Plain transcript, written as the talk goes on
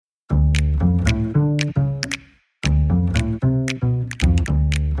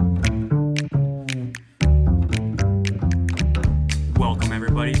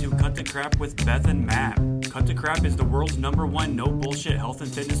Crap with Beth and Matt. Cut to Crap is the world's #1 no bullshit health and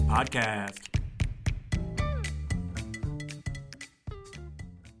fitness podcast.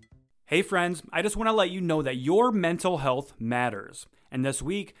 Hey friends, I just want to let you know that your mental health matters. And this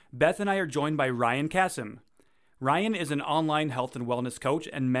week, Beth and I are joined by Ryan Kassim. Ryan is an online health and wellness coach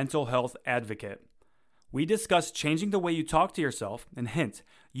and mental health advocate. We discuss changing the way you talk to yourself, and hint,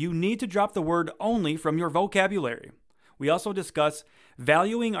 you need to drop the word only from your vocabulary. We also discuss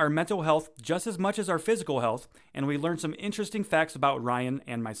valuing our mental health just as much as our physical health, and we learn some interesting facts about Ryan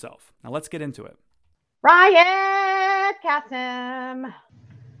and myself. Now let's get into it. Ryan Kassim.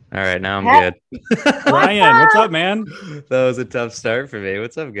 All right, now I'm good. Ryan, what's up, man? That was a tough start for me.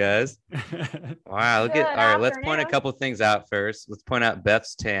 What's up, guys? Wow, look at all right. Let's point a couple things out first. Let's point out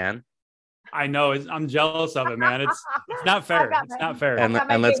Beth's tan. I know. I'm jealous of it, man. It's not fair. It's not fair. And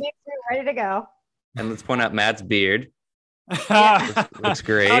let's ready to go. And let's point out Matt's beard. Looks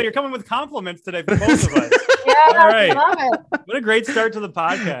great. Oh, you're coming with compliments today for both of us. Yeah, all right. Love it. What a great start to the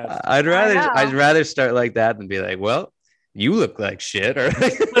podcast. I'd rather start like that than be like, well, you look like shit. Or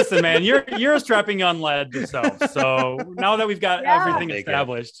listen, man, you're a strapping young lad yourself. So now that we've got everything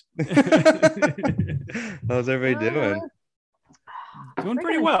established, how's everybody doing? Doing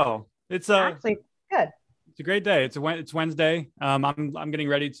pretty well. It's actually good. It's a great day. It's Wednesday. I'm getting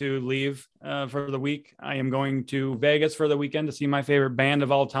ready to leave for the week. I am going to Vegas for the weekend to see my favorite band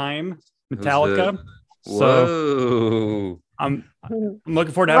of all time, Metallica. So I'm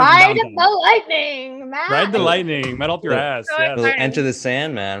looking forward to having Ride the lightning, Matt. Ride the lightning. Metal up your ass. Yes. Enter the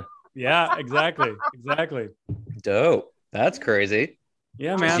sand, man. Yeah, exactly. Dope. That's crazy.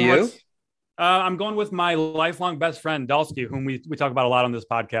 Yeah, man. You? I'm going with my lifelong best friend, Dalsky, whom we talk about a lot on this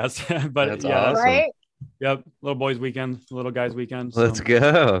podcast. But that's yeah, awesome. Right? Yep. Little boys weekend, little guys weekend. So. Let's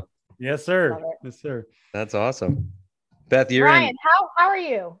go. Yes, sir. Yes, sir. That's awesome. Beth, you're Ryan, how are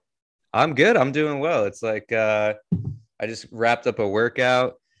you? I'm good. I'm doing well. It's like I just wrapped up a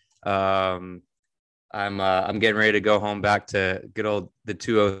workout. I'm getting ready to go home back to good old the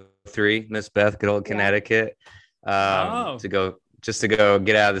 203, Miss Beth, good old Connecticut. To go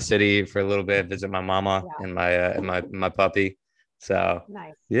get out of the city for a little bit, visit my mama and my puppy. So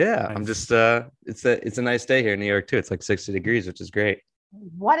nice. Yeah, nice. I'm just it's a nice day here in New York too. It's like 60 degrees, which is great.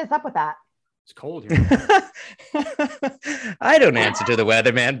 What is up with that? It's cold here. I don't answer to the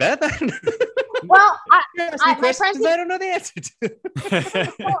weather, man, Beth. Well, my friends, I don't know the answer to.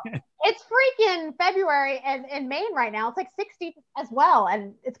 Well, it's freaking February and in Maine right now. It's like 60 as well,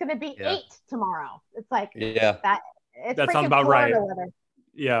 and it's going to be 8 tomorrow. It's like that sounds about right. Weather.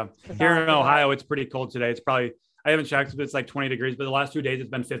 Yeah, here in Ohio, it's pretty cold today. It's probably I haven't checked, but it's like 20 degrees. But the last 2 days, it's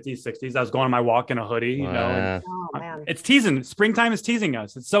been 50s, 60s. I was going on my walk in a hoodie, you know. And, man. It's teasing. Springtime is teasing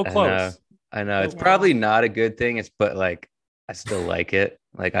us. It's so close. I know. It's probably not a good thing. But like, I still like it.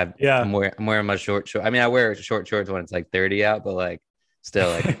 Like I'm wearing my short shorts. I mean, I wear short shorts when it's like 30 out, but like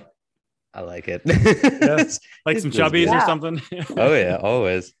still like I like it. Like some chubbies or something. Oh yeah,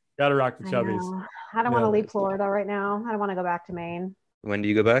 always. Gotta rock the chubbies. I don't want to leave Florida right now. I don't want to go back to Maine. When do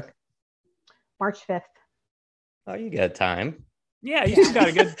you go back? March 5th. Oh, you got time. Yeah, you just got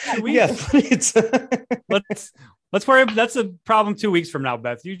a good 2 weeks. Let's worry. That's a problem 2 weeks from now,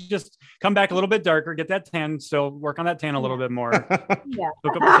 Beth. You just come back a little bit darker, get that tan, still work on that tan a little bit more. Look up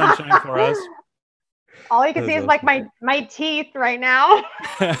the sunshine for us. All you can see is like my teeth right now.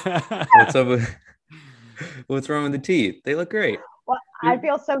 What's wrong with the teeth? They look great. Well, I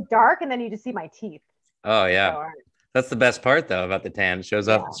feel so dark, and then you just see my teeth. Oh yeah, so, that's the best part though about the tan. It shows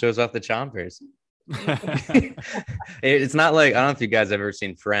off the chompers. It's not like I don't know if you guys have ever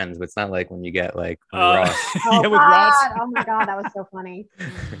seen Friends, but it's not like when you get like Ross. With Ross. Oh my god, that was so funny.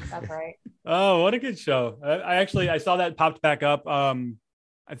 That's right. Oh, what a good show! I saw that popped back up.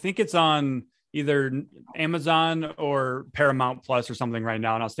 I think it's on either Amazon or Paramount Plus or something right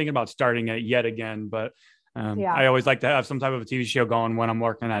now, and I was thinking about starting it yet again, but I always like to have some type of a TV show going when I'm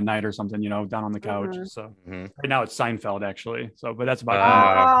working at night or something, you know, down on the couch. So right now it's Seinfeld actually. So, but that's about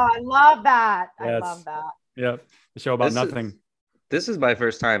I love that. I love that. Yeah. The show about nothing. This is my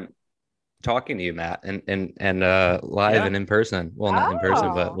first time talking to you, Matt, and live and in person. Well, not in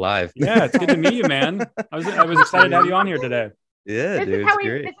person, but live. Yeah. It's good to meet you, man. I was excited to have you on here today. Yeah, this is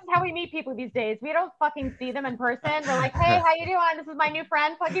how we meet people these days. We don't fucking see them in person. We're like, hey, how you doing? This is my new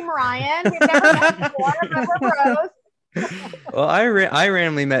friend, fucking Ryan. We've never met before, but we're bros. Well, I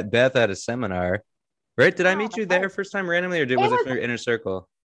randomly met Beth at a seminar. Right? Did I meet you there first time randomly, or was it for your inner circle?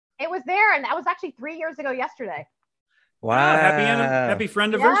 It was there, and that was actually 3 years ago yesterday. Wow! Happy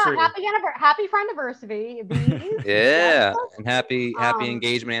friend anniversary! Yeah, happy friend anniversary. Yeah, and happy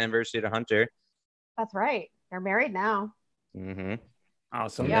engagement anniversary to Hunter. That's right. They're married now.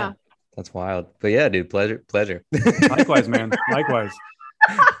 Awesome. Yeah. That's wild. But yeah, dude, pleasure. Likewise, man. Likewise.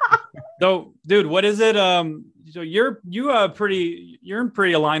 So, dude, what is it? So you're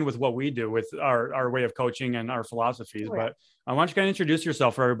pretty aligned with what we do with our way of coaching and our philosophies. Oh, yeah. But I want you to kind of introduce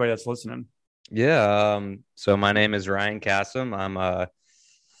yourself for everybody that's listening. Yeah. So my name is Ryan Kassim. I'm a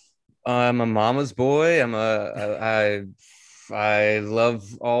mama's boy. I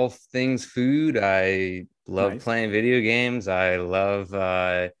love all things food. I love Nice. playing video games. I love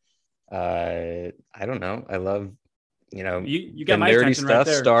I don't know. I love, You the got my nerdy attention right stuff,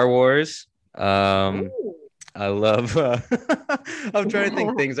 there. Star Wars. Ooh. I love I'm trying to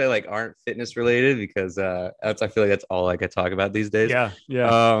think things that like aren't fitness related because I feel like that's all I could talk about these days. Yeah,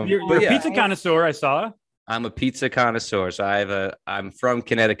 yeah. You're But a yeah, pizza connoisseur, I saw. I'm a pizza connoisseur. So I'm from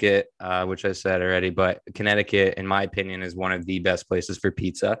Connecticut, which I said already, but Connecticut, in my opinion, is one of the best places for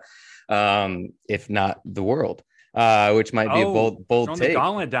pizza, if not the world, which might be a bold throwing the take.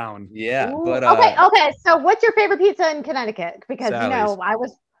 gauntlet down. Yeah, Ooh. but Okay. So, what's your favorite pizza in Connecticut? Because Sally's. I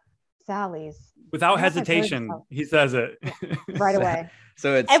was Sally's. Without I don't know if I've heard hesitation, so. he says it. Right away.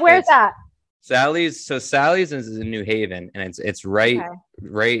 So And where's that? Sally's. So Sally's is in New Haven, and it's right Okay.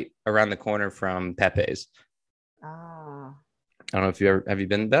 right around the corner from Pepe's. Oh, I don't know if have you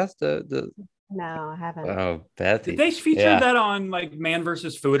been, Beth? The no, I haven't. Oh, Bethy. Did they feature Yeah. that on like Man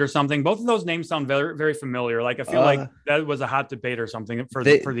versus Food or something? Both of those names sound very, very familiar. Like I feel like that was a hot debate or something for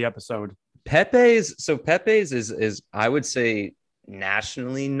the episode. Pepe's is I would say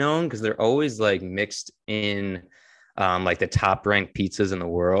nationally known because they're always like mixed in like the top ranked pizzas in the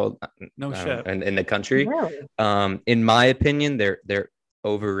world. No shit. And in the country. Really? In my opinion, they're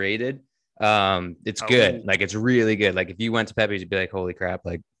overrated. It's good. Like it's really good. Like if you went to Pepe's, you'd be like, holy crap,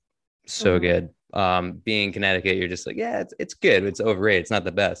 like so good. Being in Connecticut, you're just like, yeah, it's good. It's overrated. It's not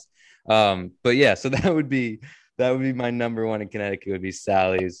the best. But yeah, so that would be my number one in Connecticut would be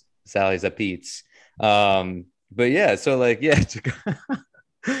Sally's at Pete's. But yeah, so like, yeah,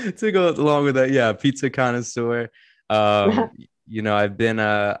 to go along with that, yeah, pizza connoisseur. I've been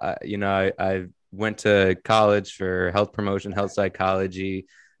I went to college for health promotion, health psychology.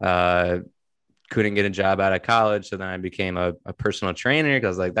 Couldn't get a job out of college, so then I became a personal trainer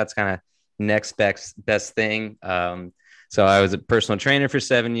because like that's kind of next best thing. So I was a personal trainer for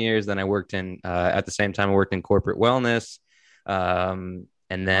 7 years. Then I worked at the same time I worked in corporate wellness.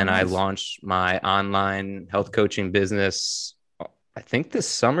 And then I launched my online health coaching business. I think this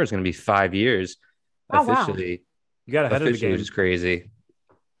summer is going to be 5 years officially. Wow. You got ahead of the game, which is crazy.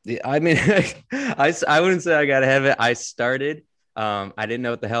 I mean, I wouldn't say I got ahead of it. I started. I didn't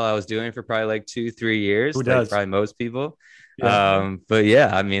know what the hell I was doing for probably like 2-3 years. Who does? Probably most people. Yeah. But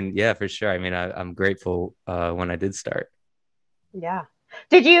yeah, I mean, yeah, for sure. I mean, I'm grateful when I did start. Yeah.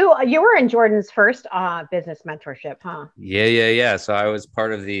 Did you were in Jordan's first business mentorship, huh? Yeah. So I was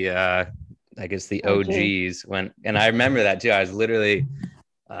part of the I guess the OGs and I remember that too. I was literally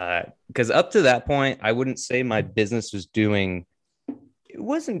because up to that point, I wouldn't say my business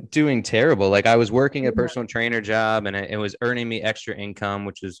wasn't doing terrible. Like I was working a personal trainer job and it was earning me extra income,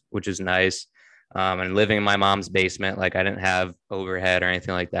 which is nice. And living in my mom's basement, like I didn't have overhead or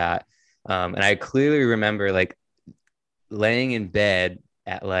anything like that. And I clearly remember like laying in bed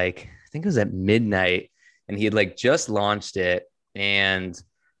at like, I think it was at midnight and he had like just launched it. And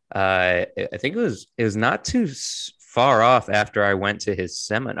I think it was not too far off after I went to his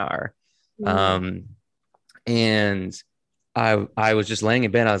seminar. And I was just laying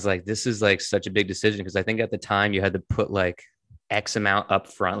in bed. I was like, this is like such a big decision. Because I think at the time you had to put like X amount up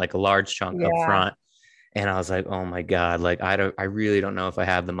front, like a large chunk up front. And I was like, oh my God, like, I really don't know if I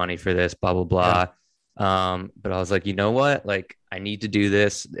have the money for this, blah, blah, blah. Yeah. But I was like, you know what? Like, I need to do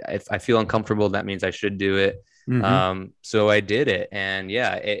this. If I feel uncomfortable, that means I should do it. Mm-hmm. So I did it. And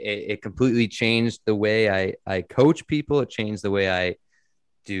yeah, it completely changed the way I coach people. It changed the way I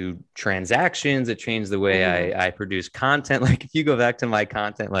do transactions. It changed the way I produce content. Like if you go back to my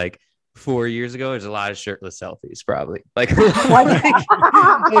content, like 4 years ago, there's a lot of shirtless selfies, probably like a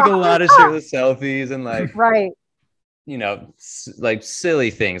lot of shirtless selfies and like, right. You know, like silly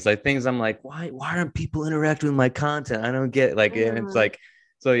things, like things I'm like, why aren't people interacting with my content? I don't get like, and it's like,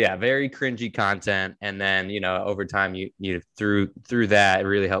 so yeah, very cringy content. And then, you know, over time you through that, it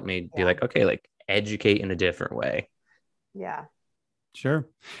really helped me be like, okay, like educate in a different way. Yeah. Sure.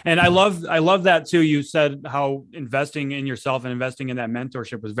 And I love that too. You said how investing in yourself and investing in that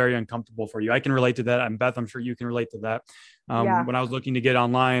mentorship was very uncomfortable for you. I can relate to that. I'm Beth. I'm sure you can relate to that. When I was looking to get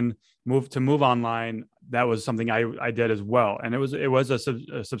online, move online, that was something I did as well. And it was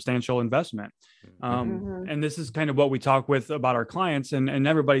a substantial investment. And this is kind of what we talk about our clients and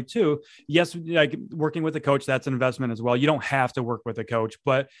everybody too. Yes. Like working with a coach, that's an investment as well. You don't have to work with a coach,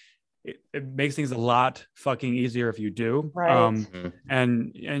 but it makes things a lot fucking easier if you do. Right.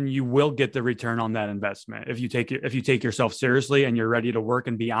 And you will get the return on that investment if you take yourself seriously and you're ready to work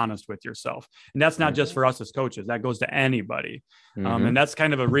and be honest with yourself. And that's not just for us as coaches, that goes to anybody. And that's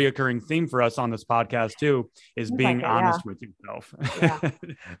kind of a reoccurring theme for us on this podcast too, is being honest with yourself.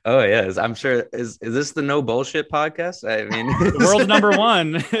 Oh yeah, I'm sure. Is this the no bullshit podcast? I mean, the world's number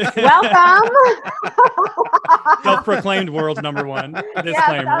one. Welcome. Self-proclaimed world's number one.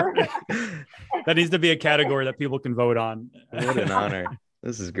 Disclaimer. That needs to be a category that people can vote on. What an honor.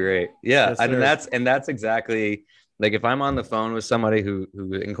 This is great. Yeah. Yes, and that's exactly like, if I'm on the phone with somebody who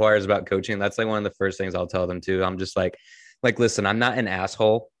inquires about coaching, that's like one of the first things I'll tell them too. I'm just like, listen, I'm not an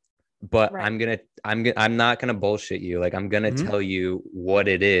asshole, but right. I'm not going to bullshit you. Like, I'm going to tell you what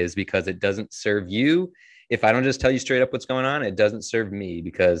it is, because it doesn't serve you. If I don't just tell you straight up what's going on, it doesn't serve me,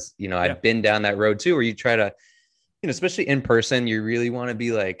 because, I've been down that road too, where you try to, especially in person, you really want to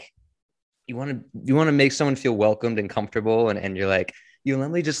be like, you want to make someone feel welcomed and comfortable. And you're like, let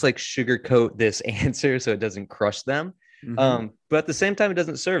me just like sugarcoat this answer so it doesn't crush them. But at the same time, it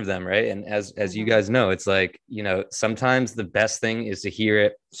doesn't serve them. Right. And as you guys know, it's like, sometimes the best thing is to hear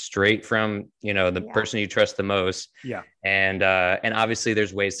it straight from, the person you trust the most. Yeah. And obviously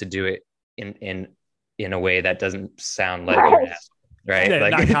there's ways to do it in a way that doesn't sound like you're an asshole, right? Yeah,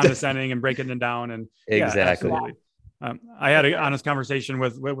 like, not condescending and breaking it down. And exactly. Yeah, I had an honest conversation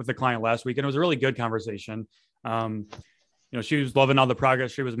with the client last week, and it was a really good conversation. She was loving all the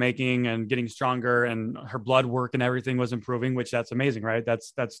progress she was making and getting stronger, and her blood work and everything was improving, which that's amazing, right?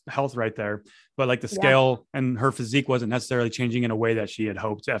 That's health right there. But like the scale and her physique wasn't necessarily changing in a way that she had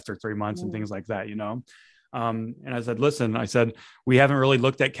hoped after 3 months and things like that, And I said, listen, we haven't really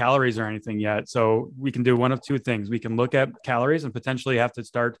looked at calories or anything yet. So we can do one of two things. We can look at calories and potentially have to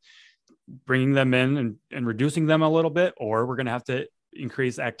start bringing them in and reducing them a little bit, or we're going to have to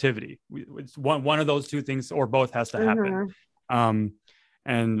increase activity. It's one of those two things, or both has to happen.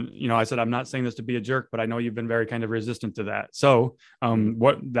 And I said, I'm not saying this to be a jerk, but I know you've been very kind of resistant to that. So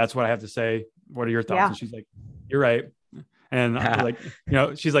that's what I have to say. What are your thoughts? And she's like, you're right. And I'm like,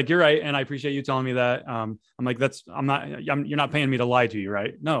 she's like, you're right. And I appreciate you telling me that. I'm like, you're not paying me to lie to you,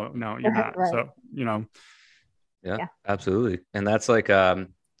 right? No, you're not. Right. So, Yeah, absolutely. And that's like,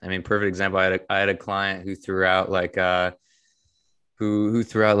 perfect example. I had a client who threw out like, I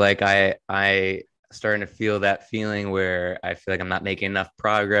starting to feel that feeling where I feel like I'm not making enough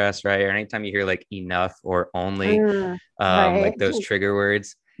progress, right? Or anytime you hear like enough or only, like those trigger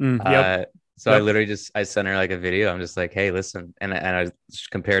words. So I literally I sent her like a video. I'm just like, hey, listen. And I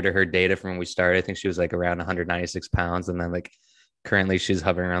compared to her data from when we started. I think she was like around 196 pounds. And then like currently she's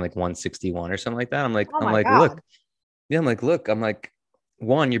hovering around like 161 or something like that. I'm like, look,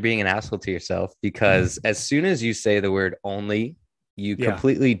 one, you're being an asshole to yourself, because as soon as you say the word only, you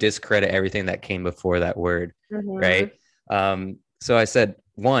completely discredit everything that came before that word. Right. So I said,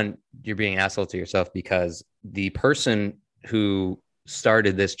 one, you're being an asshole to yourself, because the person who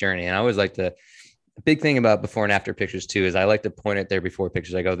started this journey, and I always like to, a big thing about before and after pictures too, is I like to point at their before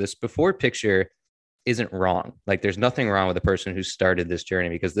pictures. I go, this before picture isn't wrong. Like, there's nothing wrong with the person who started this journey,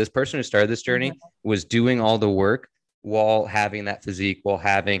 because this person who started this journey was doing all the work while having that physique, while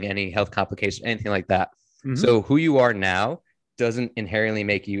having any health complications, anything like that. So who you are now doesn't inherently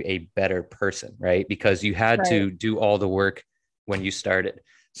make you a better person, right? Because you had to do all the work when you started.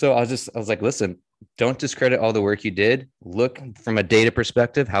 So I was like, listen, don't discredit all the work you did. Look from a data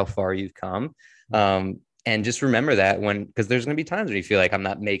perspective, how far you've come. And just remember that because there's going to be times when you feel like I'm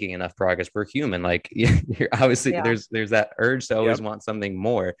not making enough progress. We're human. Like, you're obviously there's that urge to always want something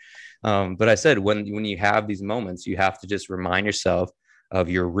more. But I said, when you have these moments, you have to just remind yourself of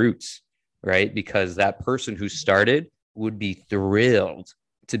your roots, right? Because that person who started would be thrilled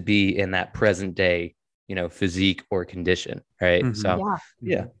to be in that present day, physique or condition. Right. So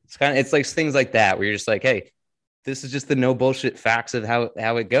it's like things like that, where you're just like, hey, this is just the no bullshit facts of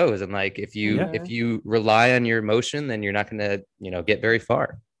how it goes. And like, if you rely on your emotion, then you're not going to, get very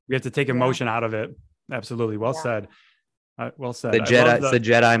far. We have to take emotion out of it. Absolutely. Well said. Well said. The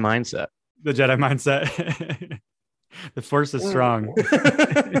Jedi mindset. The Jedi mindset. The Force is strong.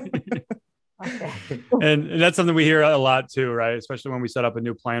 And that's something we hear a lot too, right? Especially when we set up a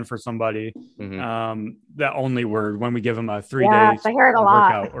new plan for somebody. That only word, when we give them a 3 day I hear it a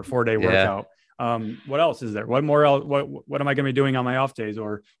lot. workout or 4 day workout. What else is there? What more else? What am I going to be doing on my off days?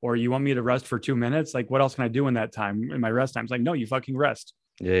 Or you want me to rest for 2 minutes? Like, what else can I do in that time, in my rest time? It's like, no, you fucking rest.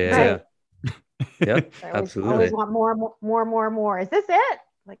 Yeah. Absolutely. Always want more. Is this it?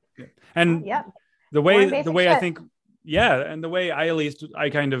 Like, and the way I think, and the way I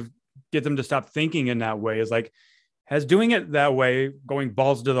kind of get them to stop thinking in that way is like, Has doing it that way, going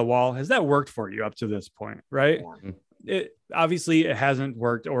balls to the wall, has that worked for you up to this point? Right. Yeah. It obviously it hasn't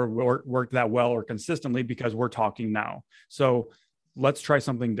worked or worked that well or consistently because we're talking now. So let's try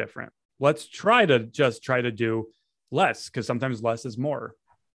something different. Let's try to do less, because sometimes less is more.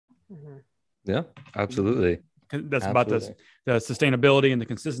 Mm-hmm. Yeah, absolutely. That's Absolutely. about this. The sustainability and the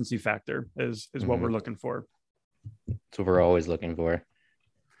consistency factor is what we're looking for. That's what we're always looking for.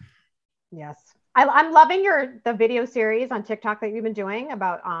 Yes. I'm loving the video series on TikTok that you've been doing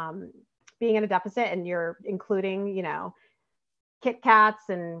about being in a deficit, and you're including, you know, Kit Kats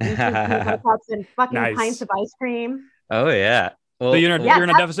and Reese's Peanut Cups and fucking Nice. pints of ice cream. Oh yeah. Well, so you're in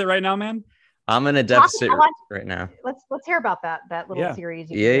a deficit right now, man? I'm in a deficit right now. Let's hear about that little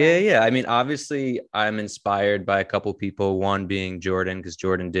series. Yeah. I mean, obviously, I'm inspired by a couple people. One being Jordan, because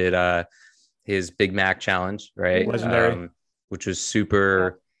Jordan did his Big Mac challenge, right? Legendary. Which was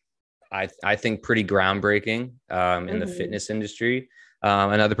super. I think pretty groundbreaking in the fitness industry.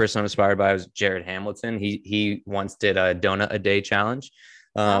 Another person I'm inspired by was Jared Hamilton. He once did a donut a day challenge.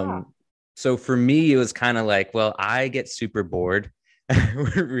 So for me, it was kind of like, well, I get super bored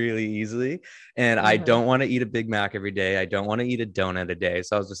really easily, and I don't want to eat a Big Mac every day. I don't want to eat a donut a day.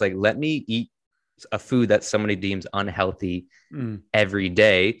 So I was just like, let me eat a food that somebody deems unhealthy every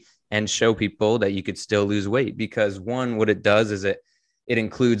day and show people that you could still lose weight. Because one, what it does is it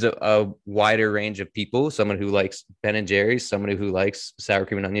includes a wider range of people, someone who likes Ben and Jerry's, somebody who likes sour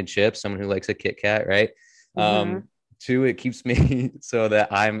cream and onion chips, someone who likes a Kit Kat, right? Two, it keeps me so that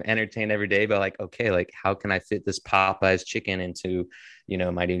I'm entertained every day by like, okay, like how can I fit this Popeye's chicken into, you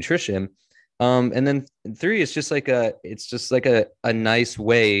know, my nutrition? And then three, it's just like a nice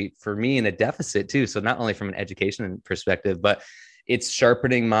way for me in a deficit too. So not only from an education perspective, but it's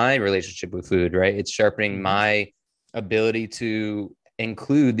sharpening my relationship with food, right? It's sharpening my ability to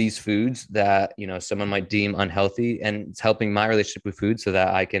include these foods that, you know, someone might deem unhealthy, and it's helping my relationship with food so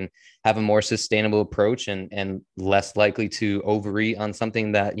that I can have a more sustainable approach and less likely to overeat on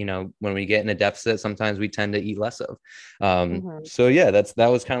something that, you know, when we get in a deficit, sometimes we tend to eat less of. So yeah, that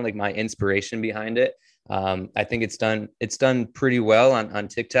was kind of like my inspiration behind it. I think it's done pretty well on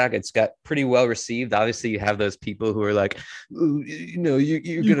TikTok. It's got pretty well received. Obviously, you have those people who are like, you know,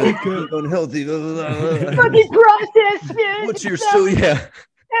 you're gonna be unhealthy. Fucking processed food. What's your sodium?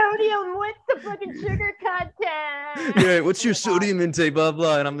 What's the fucking sugar content? Yeah, what's your sodium intake? Blah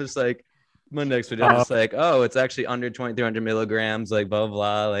blah. And I'm just like, my next video, I'm just like, oh, it's actually under 2,300 milligrams. Like blah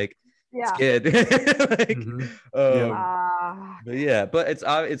blah. Like it's good. But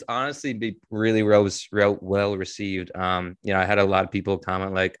it's honestly be really well received. You know, I had a lot of people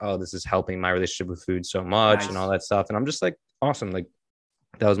comment like, oh, this is helping my relationship with food so much and all that stuff. And I'm just like, awesome. Like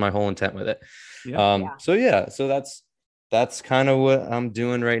that was my whole intent with it. So that's kind of what I'm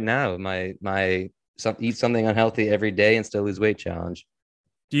doing right now. Eat something unhealthy every day and still lose weight challenge.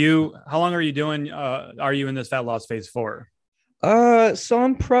 How long are you doing? Are you in this fat loss phase for? So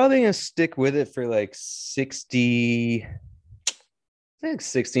I'm probably gonna stick with it for like 60,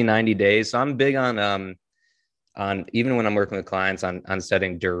 90 days. So I'm big on even when I'm working with clients on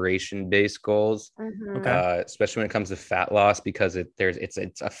setting duration-based goals, especially when it comes to fat loss, because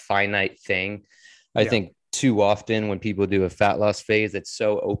it's a finite thing. I think too often when people do a fat loss phase, it's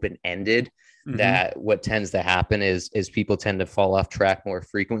so open-ended that what tends to happen is people tend to fall off track more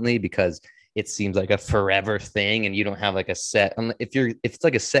frequently because it seems like a forever thing, and you don't have like a set. If it's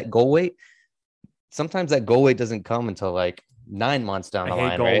like a set goal weight, sometimes that goal weight doesn't come until like 9 months down the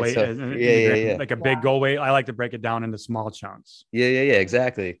line, right? Weight. So, like a big goal weight. I like to break it down into small chunks. Yeah,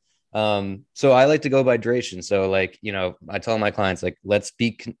 exactly. So I like to go by duration. So like, you know, I tell my clients like, let's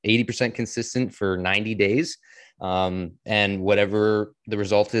be 80% consistent for 90 days. And whatever the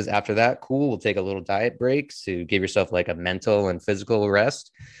result is after that, cool. We'll take a little diet break to give yourself like a mental and physical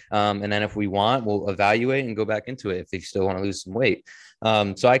rest. And then if we want, we'll evaluate and go back into it if you still want to lose some weight.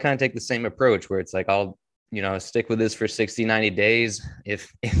 So I kind of take the same approach where it's like, I'll, you know, stick with this for 60, 90 days.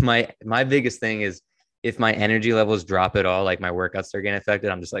 If my biggest thing is if my energy levels drop at all, like my workouts start getting affected,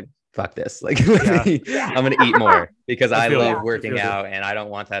 I'm just like, fuck this. Like I'm going to eat more because I love working out and I don't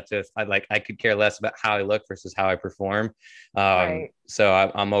want that to, I could care less about how I look versus how I perform.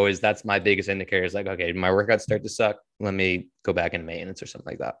 So I'm always, that's my biggest indicator is like, okay, my workouts start to suck. Let me go back into maintenance or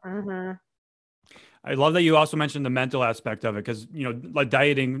something like that. I love that you also mentioned the mental aspect of it, because, you know, like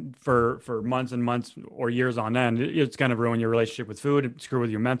dieting for months and months or years on end, it's going to ruin your relationship with food, screw with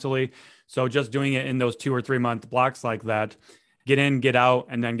you mentally. So just doing it in those 2 or 3 month blocks like that, get in, get out,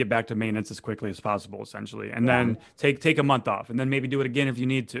 and then get back to maintenance as quickly as possible, essentially. And then take a month off and then maybe do it again if you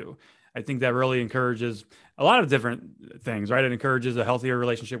need to. I think that really encourages a lot of different things, right? It encourages a healthier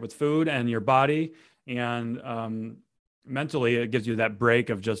relationship with food and your body. and mentally it gives you that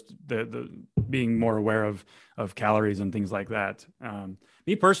break of just the being more aware of calories and things like that.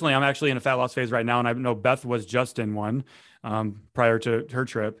 Me personally, I'm actually in a fat loss phase right now, and I know Beth was just in one prior to her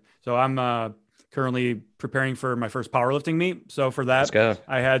trip. So I'm currently preparing for my first powerlifting meet. So for Let's that, go.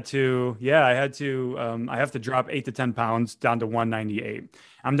 I have to drop 8 to 10 pounds down to 198.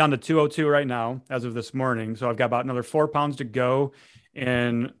 I'm down to 202 right now as of this morning. So I've got about another 4 pounds to go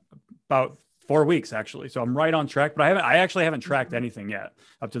in about 4 weeks actually. So I'm right on track, but I actually haven't tracked anything yet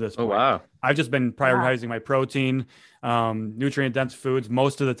up to this Oh, point. wow. I've just been prioritizing my protein, nutrient dense foods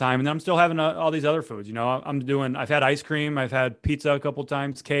most of the time. And then I'm still having all these other foods. I've had ice cream. I've had pizza a couple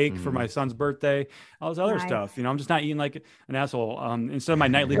times, cake for my son's birthday, all this other Nice. stuff. I'm just not eating like an asshole. Instead of my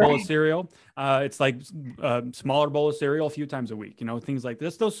nightly bowl of cereal, it's like a smaller bowl of cereal a few times a week, things like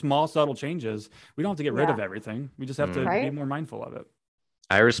this, those small, subtle changes. We don't have to get rid of everything. We just have to be more mindful of it.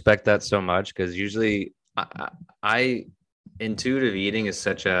 I respect that so much because usually I intuitive eating is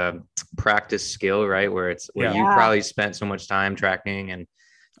such a practice skill, right? Where you probably spent so much time tracking and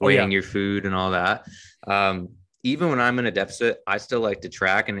weighing your food and all that. Even when I'm in a deficit, I still like to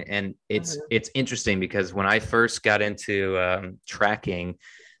track, and it's interesting because when I first got into tracking,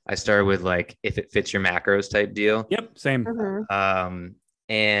 I started with like if it fits your macros type deal. Yep, same.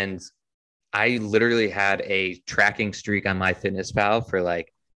 And I literally had a tracking streak on MyFitnessPal for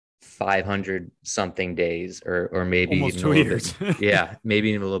like 500 something days or maybe almost even 2 years. Yeah, maybe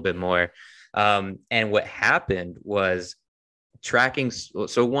even a little bit more. And what happened was tracking.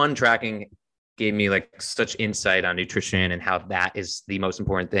 So one, tracking gave me like such insight on nutrition and how that is the most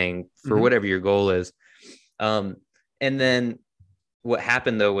important thing for whatever your goal is. And then what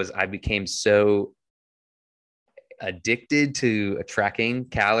happened though was I became so addicted to tracking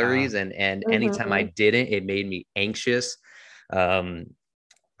calories and anytime I didn't, it made me anxious.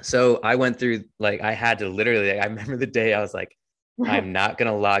 So I went through, like, I had to literally, I remember the day I was like, I'm not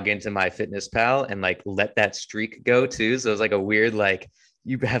going to log into MyFitnessPal and like let that streak go too. So it was like a weird, like,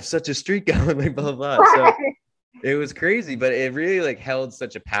 you have such a streak going, like blah, blah, blah. So it was crazy, but it really like held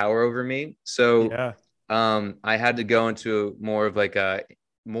such a power over me. So I had to go into more of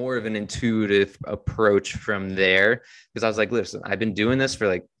an intuitive approach from there, because I was like, listen, I've been doing this for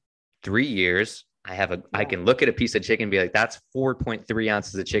like 3 years. I can look at a piece of chicken and be like, that's 4.3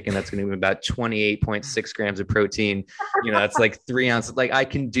 ounces of chicken. That's going to be about 28.6 grams of protein. That's like 3 ounces. Like I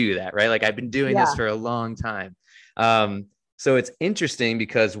can do that, right? Like I've been doing this for a long time. So it's interesting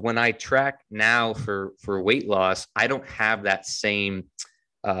because when I track now for weight loss, I don't have that same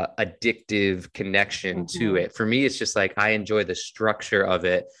addictive connection to it. For me, it's just like I enjoy the structure of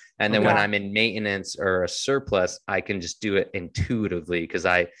it, and then when I'm in maintenance or a surplus, I can just do it intuitively because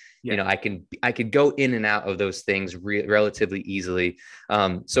I could go in and out of those things relatively easily.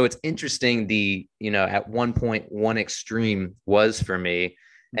 So it's interesting. At one point, one extreme was for me,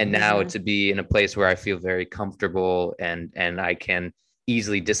 and now to be in a place where I feel very comfortable and I can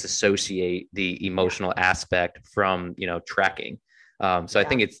easily disassociate the emotional aspect from tracking. So I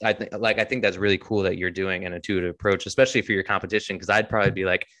think I think that's really cool that you're doing an intuitive approach, especially for your competition, because I'd probably be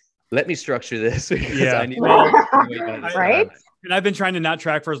like, let me structure this because I need to right. And I've been trying to not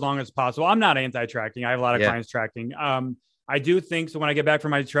track for as long as possible. I'm not anti-tracking. I have a lot of clients tracking. I do think so. When I get back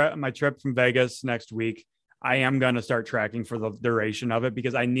from my trip from Vegas next week, I am going to start tracking for the duration of it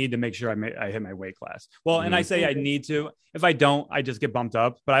because I need to make sure I hit my weight class. Well, and I say I need to. If I don't, I just get bumped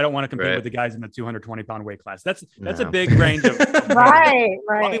up. But I don't want to compete with the guys in the 220-pound weight class. That's a big range of right.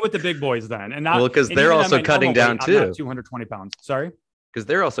 I'll be with the big boys then, and not because they're also cutting down too. I'm not 220 pounds. Sorry. Because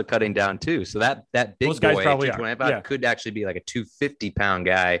they're also cutting down too. So that big those guys boy probably could actually be like a 250-pound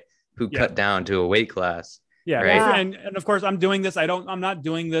guy who cut down to a weight class. Yeah, right? And of course I'm doing this. I'm not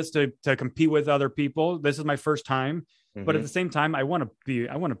doing this to compete with other people. This is my first time, but at the same time, I want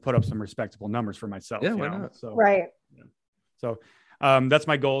to put up some respectable numbers for myself. Yeah, why not? So So that's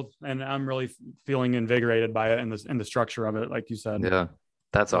my goal, and I'm really feeling invigorated by it and the structure of it, like you said. Yeah,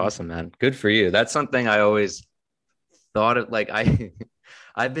 that's awesome, man. Good for you. That's something I always thought of. Like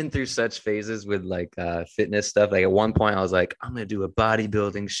I've been through such phases with like fitness stuff. Like at one point I was like, I'm going to do a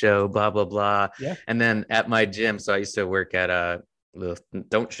bodybuilding show, blah, blah, blah. Yeah. And then at my gym, so I used to work at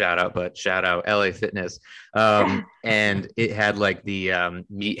don't shout out, but shout out LA Fitness. And it had like the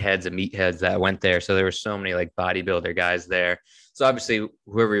meatheads that went there. So there were so many like bodybuilder guys there. So obviously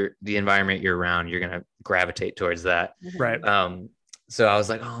whoever the environment you're around, you're going to gravitate towards that. Right. So I was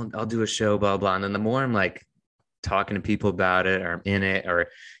like, oh, I'll do a show, blah, blah. And then the more I'm like talking to people about it, or I'm in it, or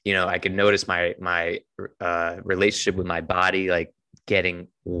I could notice my relationship with my body like getting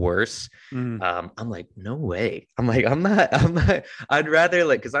worse. Mm. I'm like, no way. I'm not, I'd rather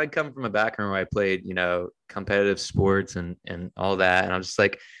like, cause I come from a background where I played, competitive sports and all that. And I'm just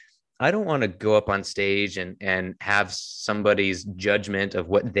like, I don't want to go up on stage and have somebody's judgment of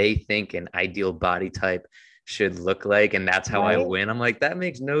what they think an ideal body type should look like, and that's how I win. I'm like, that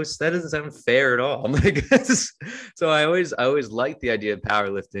doesn't sound fair at all. I'm like, so I always liked the idea of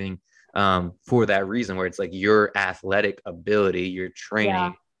powerlifting for that reason, where it's like your athletic ability, your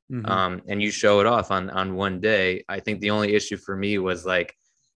training, and you show it off on one day. I think the only issue for me was like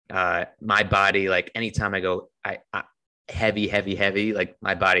my body, like anytime I go, I heavy, like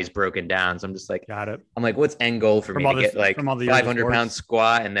my body's broken down. So I'm just like, got it. I'm like, what's end goal for me to get like 500-pound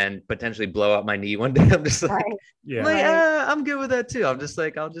squat and then potentially blow out my knee one day? I'm just like, I'm good with that too. I'm just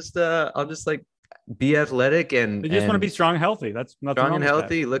like, I'll just like be athletic and you just want to be strong and healthy. That's nothing strong and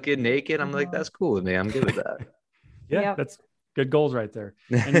healthy, looking naked. I'm like, that's cool with me. I'm good with that. That's good goals right there.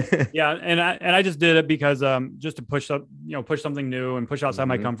 And, and I just did it because just to push up, push something new and push outside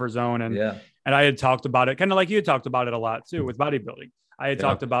my comfort zone. And I had talked about it kind of like you had talked about it a lot too with bodybuilding. I had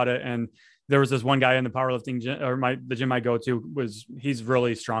talked about it, and there was this one guy in the powerlifting gym, or the gym I go to, he's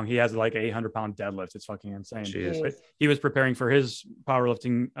really strong. He has like 800-pound deadlift. It's fucking insane. But he was preparing for his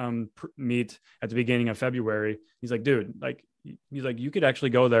powerlifting meet at the beginning of February. He's like, dude, like, he's like, you could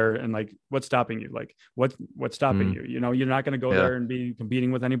actually go there, and like, what's stopping you? Like, what's stopping you? You're not going to go there and be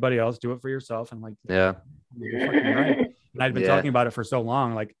competing with anybody else. Do it for yourself. And like, you're fucking right. And I'd been talking about it for so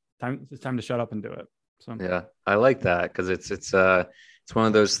long. Like, it's time to shut up and do it. So I like that, because it's one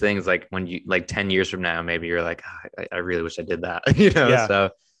of those things, like when you like 10 years from now, maybe you're like, I really wish I did that.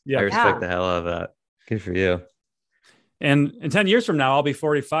 So I respect the hell out of that. Good for you. And in 10 years from now, I'll be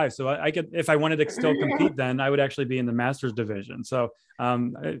 45. So I could, if I wanted to still compete, then I would actually be in the masters division. So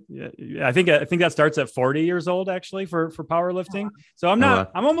I think that starts at 40 years old, actually, for powerlifting. So I'm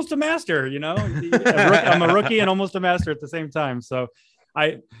almost a master, I'm a rookie and almost a master at the same time. So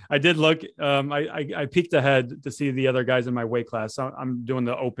I did look, I peeked ahead to see the other guys in my weight class. So I'm doing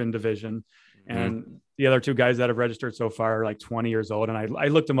the open division, and the other two guys that have registered so far are like 20 years old. And I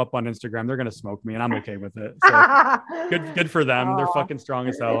looked them up on Instagram. They're going to smoke me, and I'm okay with it. So good for them. They're fucking strong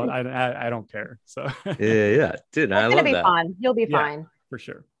as hell. I don't care. So yeah, dude, I love that. Fun. You'll be fine. For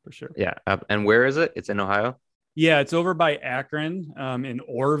sure. Yeah. And where is it? It's in Ohio? Yeah, it's over by Akron, in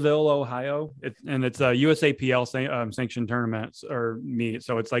Orrville, Ohio. It's a USAPL sanctioned tournament or meet.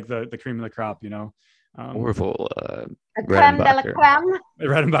 So it's like the cream of the crop, Orrville, Redenbacher.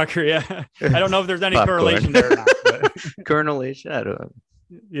 Redenbacher, yeah. I don't know if there's any correlation there or not. But... Correlation, I don't know.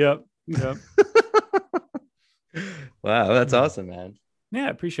 Yep. Wow, that's awesome, man. Yeah,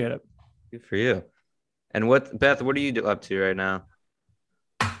 appreciate it. Good for you. And Beth, what are you up to right now?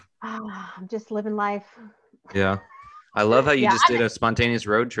 I'm just living life. Yeah. I love how you just did a spontaneous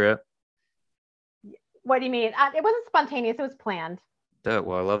road trip. What do you mean? It wasn't spontaneous. It was planned.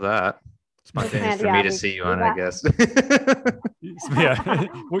 Well, I love that. Spontaneous for me to see you on, I guess. Yeah.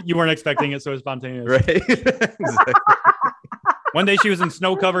 You weren't expecting it, so it was spontaneous. Right. Exactly. One day she was in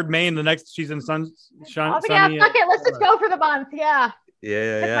snow-covered Maine. The next she's in sunny. Fuck it. Let's just go for the month. Yeah.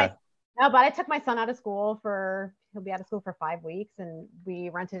 Yeah. No, but I took my son out of school he'll be out of school for 5 weeks, and we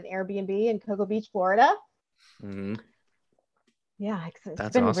rented an Airbnb in Cocoa Beach, Florida. Mm-hmm. Yeah, it's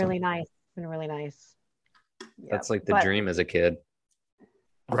That's been awesome. Really nice. It's been really nice. Yep. That's like the dream as a kid.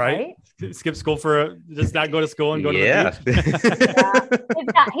 Right? Skip school just not go to school and go to the beach.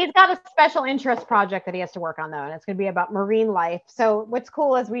 He's got a special interest project that he has to work on, though, and it's going to be about marine life. So what's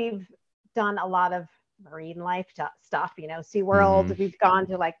cool is we've done a lot of marine life stuff, SeaWorld. We've gone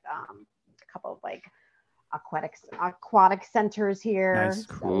to like a couple of like aquatic centers here. Nice.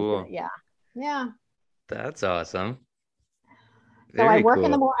 Cool. Yeah. That's awesome. So I work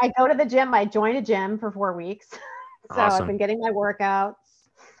in the morning. I go to the gym. I joined a gym for 4 weeks. So I've been getting my workouts,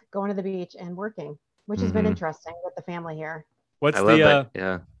 going to the beach, and working, which has been interesting with the family here. What's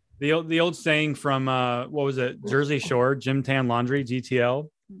the old saying from what was it? Jersey Shore, Gym Tan Laundry, GTL.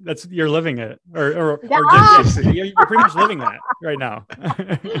 You're living it, or you're pretty much living that right now.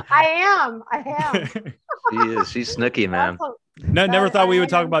 I am. She's snooky, man. Never thought we would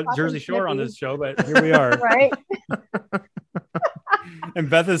talk about Jersey Shore on this show, but here we are. Right. And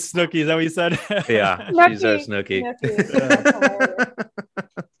Beth is snooky. Is that what you said? Yeah, she's our snooky.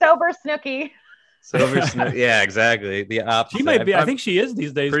 Sober snooky. Sober snooky. Yeah, exactly. The opposite. She might be. I think she is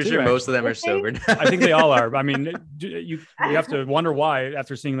these days. Pretty sure most of them are sober now. I think they all are. I mean, you have to wonder why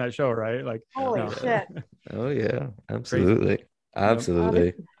after seeing that show, right? Like, holy shit. Oh yeah, absolutely, crazy.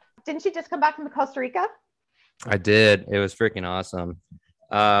 Absolutely. Didn't she just come back from Costa Rica? I did. It was freaking awesome.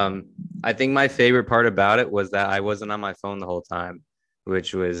 I think my favorite part about it was that I wasn't on my phone the whole time.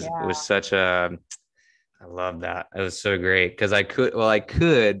 which was Yeah. such a, I love that. It was so great because I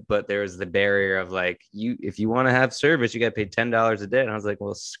could, but there was the barrier of like, if you want to have service, you got to pay $10 a day. And I was like,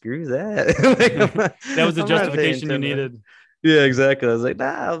 well, screw that. Like, That was the I'm not paying justification you 10. needed. Yeah, exactly. I was like,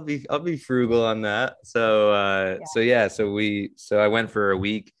 nah, I'll be frugal on that. So Yeah. so I went for a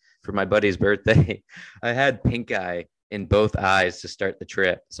week for my buddy's birthday. I had pink eye in both eyes to start the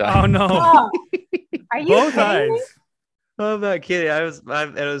trip. So Oh no, Oh, are you both kidding me? eyes. I'm not kidding.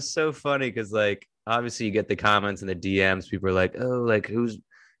 It was so funny because like obviously you get the comments and the DMs. People are like, oh, like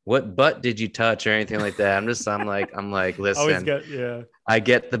what butt did you touch or anything like that? I'm like, Always listen, get yeah. I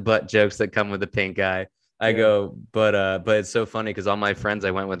get the butt jokes that come with the pink eye. I Yeah. go, but it's so funny because all my friends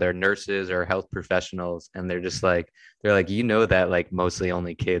I went with are nurses or health professionals, and they're like, that like mostly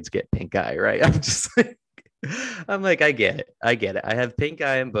only kids get pink eye, right? I'm like, I get it. I get it. I have pink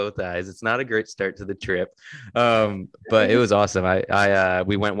eye in both eyes. It's not a great start to the trip. But it was awesome.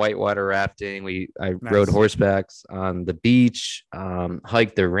 We went whitewater rafting. I rode Nice. horsebacks on the beach,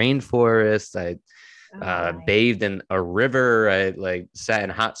 hiked the rainforest. I Oh, nice. bathed in a river. I like sat in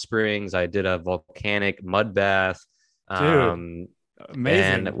hot springs. I did a volcanic mud bath. Dude, And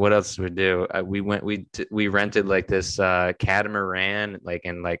amazing. what else did we do? We rented like this catamaran, like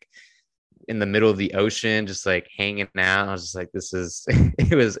in the middle of the ocean, just like hanging out. I was just like, this is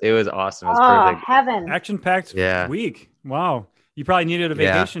it was awesome. It was Oh, perfect. heaven. Action-packed Yeah. week. Wow. You probably needed a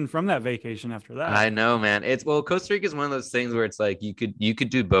Yeah. vacation from that vacation after that. I know, man. Costa Rica is one of those things where it's like you could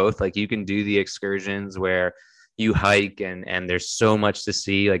do both. Like you can do the excursions where you hike and there's so much to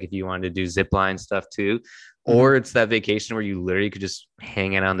see. Like if you wanted to do zip line stuff too, or it's that vacation where you literally could just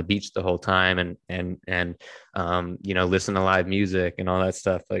hang out on the beach the whole time and listen to live music and all that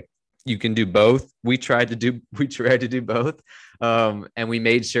stuff. Like you can do both. We tried to do both, and we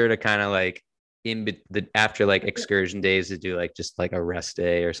made sure to kind of like after like excursion days to do like just like a rest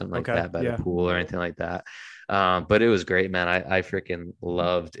day or something like Okay, that by yeah. the pool or anything like that. But it was great, man. I freaking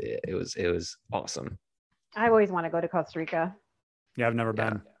loved it. It was awesome. I always want to go to Costa Rica. Yeah, I've never Yeah.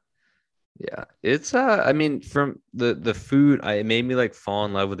 been. Yeah, it's I mean, from the food, it made me like fall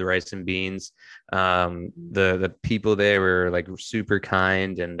in love with the rice and beans. The people there were like super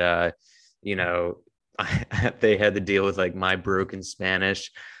kind, and you know, they had to deal with like my broken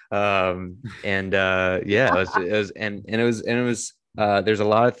Spanish. And yeah, it was there's a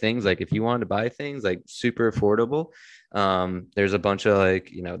lot of things like if you wanted to buy things like super affordable. There's a bunch of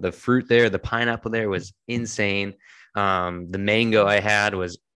like, the fruit there, the pineapple there was insane. The mango I had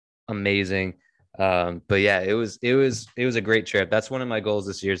was amazing. But yeah, it was a great trip. That's one of my goals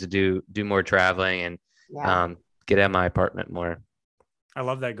this year is to do more traveling and Yeah. get out of my apartment more. I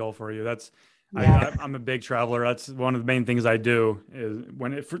love that goal for you. Yeah. I'm a big traveler. That's one of the main things I do is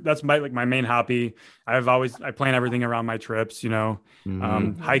that's my main hobby. I plan everything around my trips,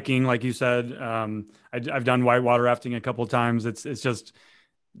 Mhm. hiking, like you said. I've done whitewater rafting a couple of times. It's just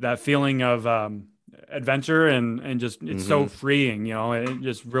that feeling of adventure and just it's so Mhm. freeing, it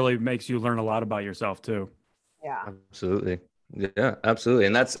just really makes you learn a lot about yourself too. Yeah. Absolutely. Yeah, absolutely.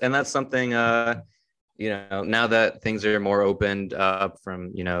 And that's something now that things are more opened up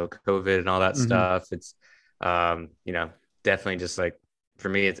from, COVID and all that Hmm. stuff, it's definitely just like for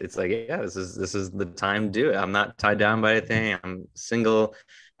me, it's like, yeah, this is the time to do it. I'm not tied down by anything. I'm single,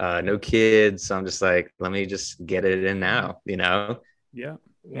 no kids. So I'm just like, let me just get it in now. Yeah.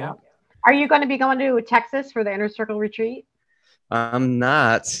 Yeah. Are you going to be going to Texas for the Inner Circle retreat? I'm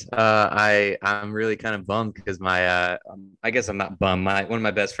not. I'm really kind of bummed because I guess I'm not bummed. One of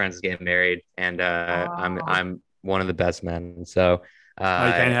my best friends is getting married, and I'm Oh, I'm one of the best men. So Oh,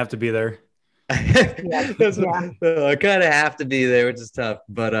 you kind uh, of have to be there. yeah. Yeah. I kind of have to be there, which is tough.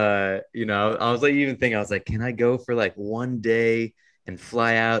 But I was like, even thinking, I was like, can I go for like one day and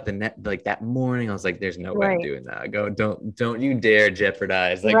fly out the net like that morning? I was like, there's no way I'm Right. doing that. I go, don't you dare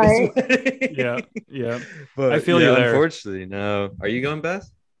jeopardize like this Right. Yeah. wedding. Yeah. I But feel you yeah, there. unfortunately, no. Are you going, Beth?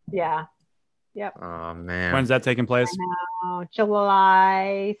 Yeah. Yep. Oh When's man. that taking I place? know.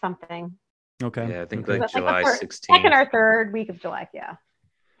 July something. Okay. Yeah, I think Is Okay. like it like the July second 16th. or third week of July? Yeah.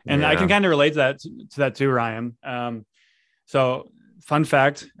 And I can Yeah. kind of relate to that too, Ryan. So fun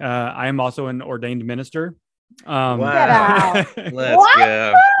fact, I am also an ordained minister. Get out. Wow. Let's What?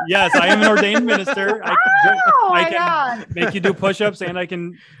 go. Yes, I am an ordained minister. Oh I my can God. make you do push-ups and I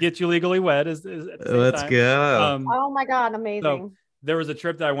can get you legally wed is at the same Let's time. go. Oh my God. So Amazing. there was a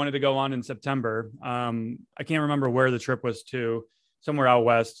trip that I wanted to go on in September. I can't remember where the trip was to, somewhere out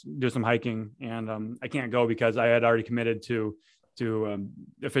west, do some hiking, and I can't go because I had already committed to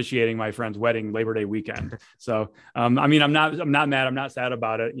officiating my friend's wedding Labor Day weekend. So I mean, I'm not mad, I'm not sad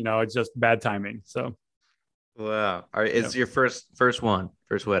about it. It's just bad timing. So Wow. All right. It's your first wedding.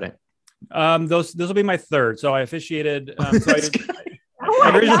 This will be my third. So I officiated. So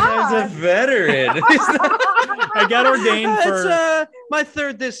Oh my He's a God. veteran. I got ordained for. It's my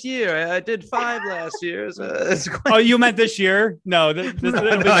third this year. I did 5 last year. It's quite... Oh, you meant this year? No, this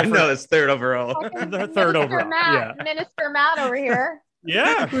I know it's third overall. The third overall. Minister Matt over here.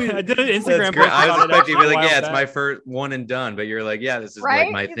 Yeah, I did an That's Instagram great. post. I was about it expecting you to be a like, while yeah, it's back. my first one and done. But you're like, yeah, this is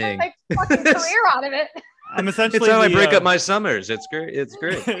Right? like my You thing. make fucking career out of it. I'm essentially. It's how I the, break up my summers. It's great. It's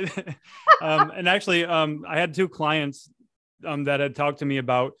great. And actually, I had 2 clients that had talked to me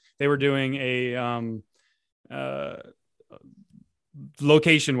about they were doing a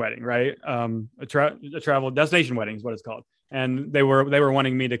location wedding, right? A travel destination wedding is what it's called. And they were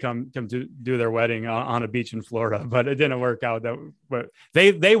wanting me to come to do their wedding on a beach in Florida, but it didn't work out. But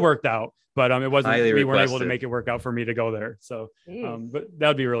they worked out, but it wasn't. Highly we weren't able to requested. make it work out for me to go there. So, Jeez. but that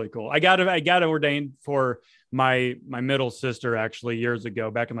would be really cool. I got ordained for my middle sister actually years ago,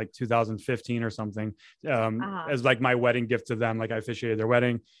 back in like 2015 or something, as like my wedding gift to them. Like I officiated their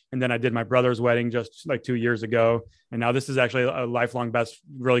wedding, and then I did my brother's wedding just like 2 years ago, and now this is actually a lifelong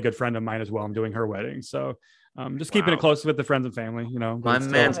really good friend of mine as well. I'm doing her wedding, so. Just keeping it close with the friends and family, My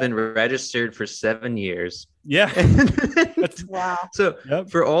man's been registered for 7 years. Yeah. Wow. So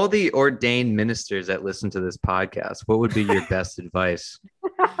for all the ordained ministers that listen to this podcast, what would be your best advice?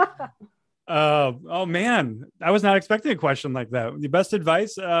 Oh man, I was not expecting a question like that. The best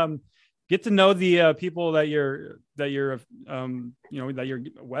advice, get to know the people that you're legally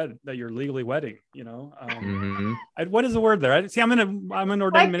wedding. What is the word there? I'm an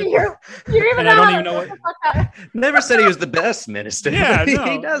ordained minister. You even and I don't even know what. Never said he was the best minister. Yeah, no.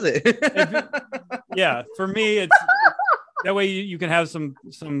 He does it. Yeah, for me, it's that way you can have some.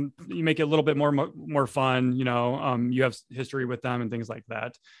 You make it a little bit more fun. You have history with them and things like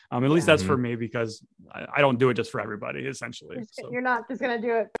that. At least that's for me, because I don't do it just for everybody. Essentially, you're not just gonna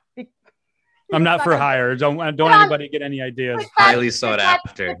do it. I'm not for hire. Don't anybody get any ideas. Highly sought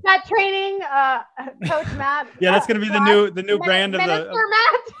after. That training, Coach Matt. Yeah, that's going to be the new brand of Minister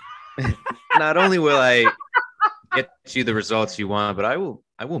Matt. Not only will I get you the results you want, but I will.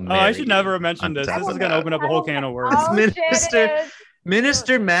 I should never have mentioned this. This is going to open up a whole can of worms.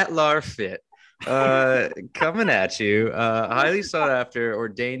 Minister Matt Larfit, coming at you. Highly sought after,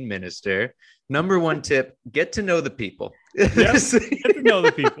 ordained minister. Number 1 tip: get to know the people. Yes, get to know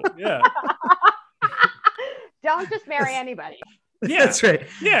the people. Yeah. Don't just marry anybody. Yeah, that's right.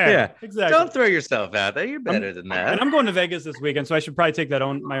 Yeah, exactly. Don't throw yourself out there. You're better than that. And I'm going to Vegas this weekend, so I should probably take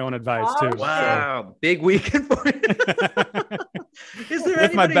my own advice too. Wow, so. Big weekend for you. Is there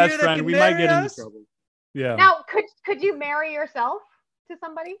with my best friend? We might get us? into trouble. Yeah. Now, could you marry yourself to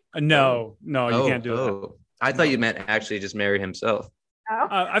somebody? No, you can't do that. I thought you meant actually just marry himself. Oh.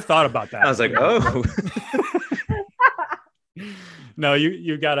 I've thought about that. I was like, oh. No,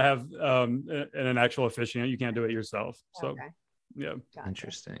 you got to have an actual officiant. You can't do it yourself. So, okay. Yeah. Gotcha.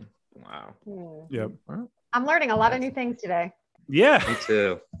 Interesting. Wow. Yep. I'm learning a lot of new things today. Yeah. Me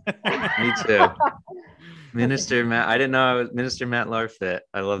too. Me too. Minister Matt. I didn't know I was Minister Matt Larfit.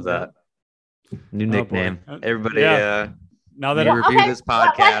 I love that. New nickname. Everybody. Now that review this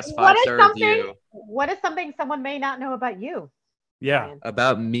podcast, 5-star review. What is something someone may not know about you? Yeah. Ryan?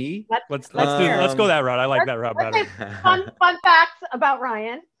 About me? Let's go that route. I like that route better. Fun facts about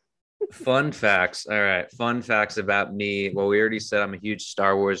Ryan. Fun facts. All right. Fun facts about me. Well, we already said I'm a huge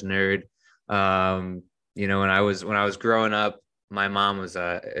Star Wars nerd. When I was growing up, my mom was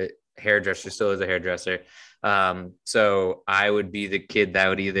a hairdresser, still is a hairdresser. So I would be the kid that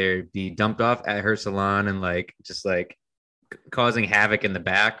would either be dumped off at her salon and just causing havoc in the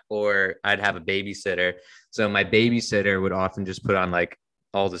back, or I'd have a babysitter. So my babysitter would often just put on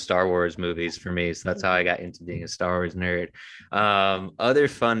all the Star Wars movies for me. So that's how I got into being a Star Wars nerd. Other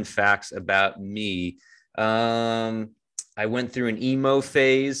fun facts about me. I went through an emo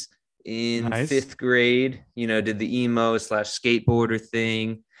phase in 5th grade, did the emo / skateboarder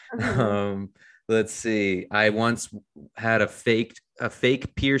thing. Let's see. I once had a fake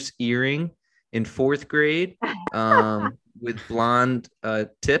pierce earring in 4th grade with blonde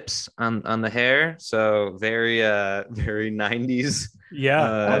tips on the hair. So very 90s. Yeah,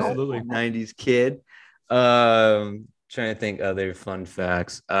 absolutely. 90s kid. Trying to think other fun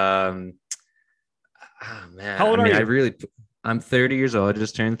facts. Man. How old are you? I'm 30 years old. I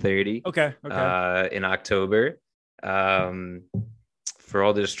just turned 30. Okay. In October. For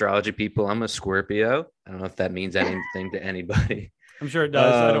all the astrology people, I'm a Scorpio. I don't know if that means anything to anybody. I'm sure it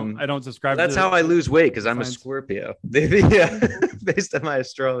does. I don't subscribe. That's how I lose weight, because I'm a Scorpio. Yeah, based on my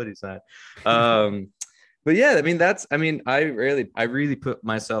astrology sign. But yeah, I really put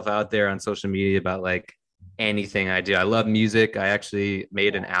myself out there on social media about anything I do. I love music. I actually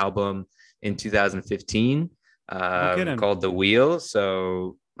made an album in 2015 kidding. called The Wheel.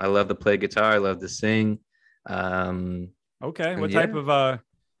 So I love to play guitar. I love to sing. Okay. And What type of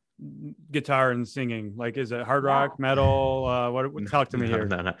guitar and singing? Like, is it hard rock, metal? What talk to me here.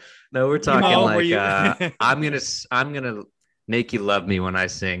 No, we're talking Emo, like you... I'm gonna make you love me when I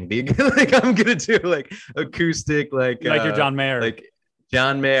sing. Like I'm gonna do like acoustic, like your John Mayer. Like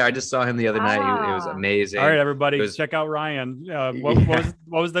John Mayer. I just saw him the other night. It was amazing. All right, everybody, check out Ryan. What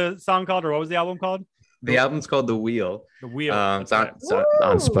was the song called, or what was the album called? The album's called The Wheel. The Wheel. It's on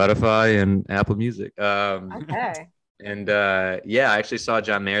Spotify and Apple Music. Okay. And yeah, I actually saw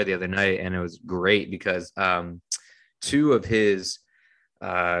John Mayer the other night, and it was great because two of his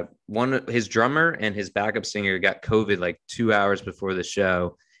his drummer and his backup singer got COVID like 2 hours before the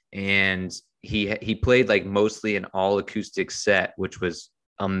show, and he played like mostly an all acoustic set, which was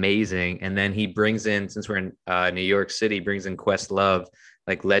amazing. And then he brings in, since we're in New York City, brings in Questlove,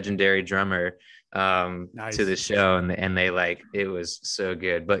 like legendary drummer, nice. to the show, and they like, it was so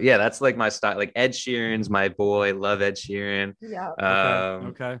good. But yeah, that's like my style. Like Ed Sheeran's my boy. Love Ed Sheeran. Yeah.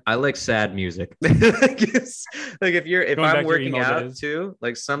 Okay. I like sad music. Like if I'm working out days. Too,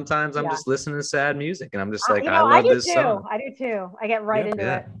 like sometimes I'm just listening to sad music, and I'm just like, I love this song. I do too. I get right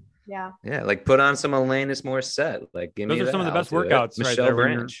into it. Yeah. Yeah, like put on some Alanis Morissette. Like give me those are some of the best workouts. Michelle right there,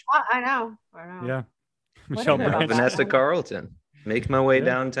 Branch. I know. Yeah. Michelle Branch. Vanessa Carlton. Make my way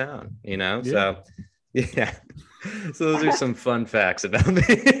downtown. You know. Yeah. So yeah. So those are some fun facts about me.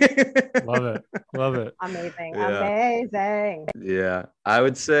 Love it. Amazing. Amazing. Yeah. I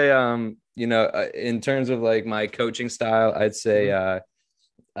would say you know, in terms of like my coaching style, I'd say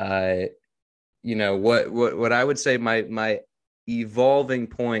you know, what I would say my evolving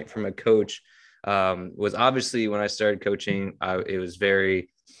point from a coach was obviously when I started coaching, it was very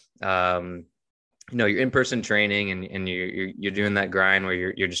you know, you're in-person training and you're doing that grind where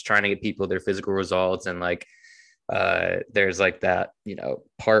you're just trying to get people their physical results. And like there's like that, you know,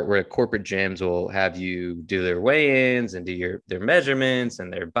 part where corporate gyms will have you do their weigh-ins and do their measurements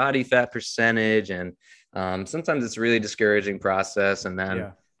and their body fat percentage. And sometimes it's a really discouraging process. And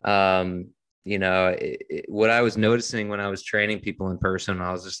then you know, what I was noticing when I was training people in person,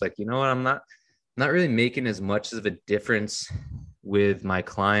 I was just like, you know what, I'm not really making as much of a difference with my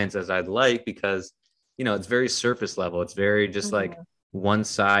clients as I'd like, because, you know, it's very surface level. It's very just like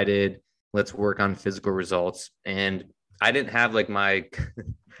one-sided. Let's work on physical results. And I didn't have like my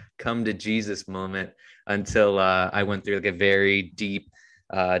come to Jesus moment until I went through like a very deep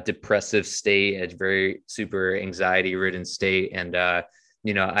depressive state, a very super anxiety ridden state. And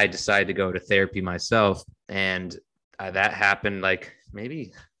you know, I decided to go to therapy myself. And that happened like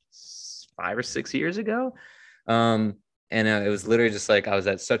maybe 5 or 6 years ago. And it was literally just like, I was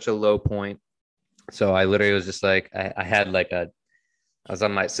at such a low point. So I literally was just like, I had like I was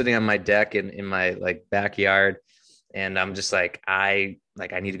sitting on my deck in my like backyard. And I'm just like, I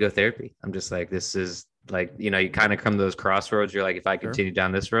need to go to therapy. I'm just like, this is like, you know, you kind of come to those crossroads. You're like, if I continue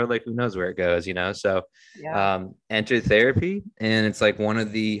down this road, like who knows where it goes, you know? So enter therapy. And it's like one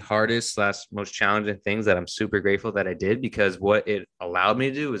of the hardest / most challenging things that I'm super grateful that I did, because what it allowed me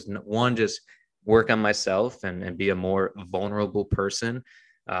to do is one, just work on myself and be a more vulnerable person,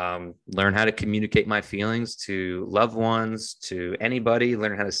 learn how to communicate my feelings to loved ones, to anybody,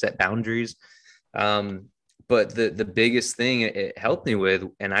 learn how to set boundaries. But the biggest thing it helped me with,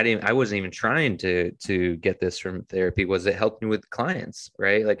 and I wasn't even trying to get this from therapy, was it helped me with clients,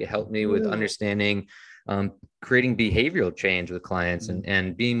 right? Like it helped me with understanding, creating behavioral change with clients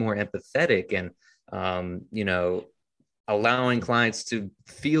and being more empathetic and, you know, allowing clients to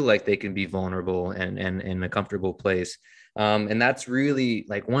feel like they can be vulnerable and in a comfortable place. And that's really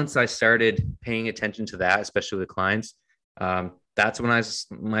like, once I started paying attention to that, especially with clients, that's when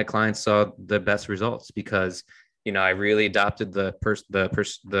my clients saw the best results, because, you know, I really adopted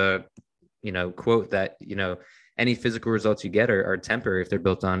the you know, quote that, you know, any physical results you get are temporary if they're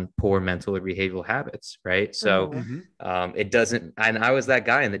built on poor mental or behavioral habits. Right. So it doesn't, and I was that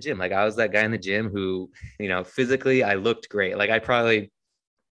guy in the gym. Like I was that guy in the gym who, you know, physically I looked great. Like I probably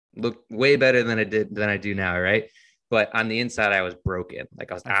looked way better than I do now. Right. But on the inside, I was broken. Like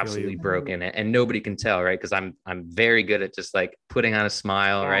I was absolutely broken, and nobody can tell, right? Because I'm very good at just like putting on a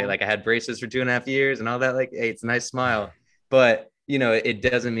smile, right? Like I had braces for 2.5 years and all that. Like, hey, it's a nice smile, but you know, it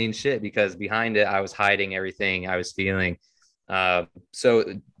doesn't mean shit, because behind it, I was hiding everything I was feeling. So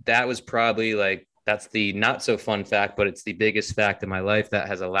that was probably like, that's the not so fun fact, but it's the biggest fact in my life that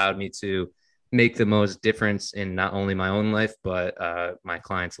has allowed me to make the most difference in not only my own life, but my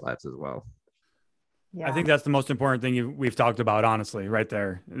clients' lives as well. Yeah, I think that's the most important thing we've talked about, honestly, right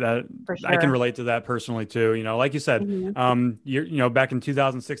there. That for I can sure. relate to that personally too. Like you said, Mhm. back in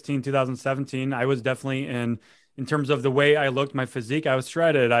 2016, 2017, I was definitely in terms of the way I looked, my physique, I was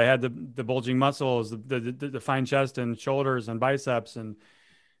shredded. I had the bulging muscles, the fine chest and shoulders and biceps,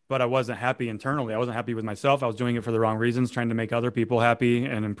 but I wasn't happy internally. I wasn't happy with myself. I was doing it for the wrong reasons, trying to make other people happy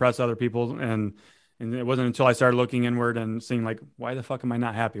and impress other people. And it wasn't until I started looking inward and seeing like, why the fuck am I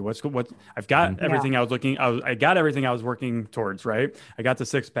not happy? What I've got Mhm. everything I got everything I was working towards, right? I got the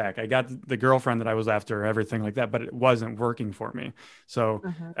six pack. I got the girlfriend that I was after, everything like that, but it wasn't working for me. So,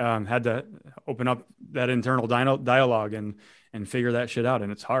 Mhm. had to open up that internal dialogue and figure that shit out.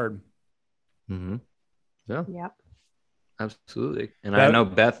 And it's hard. Mm-hmm. Yeah, Yep. absolutely. And I That, know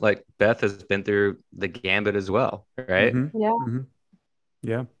Beth has been through the gambit as well, right? mm-hmm, Yeah. mm-hmm,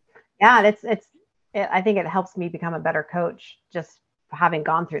 yeah. Yeah. And I think it helps me become a better coach just having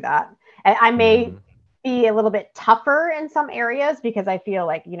gone through that. And I may Mm-hmm. be a little bit tougher in some areas because I feel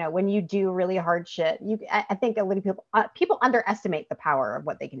like, when you do really hard shit, I think a little people underestimate the power of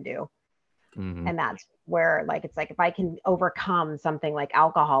what they can do. Mm-hmm. And that's where, like, it's like, if I can overcome something like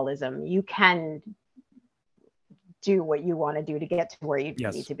alcoholism, you can do what you want to do to get to where you need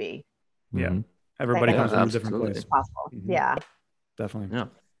Yes. to be. Yeah. Mm-hmm. Everybody I Yeah, comes think from a different absolutely. place. it's possible. Mhm. Yeah. Definitely. Yeah,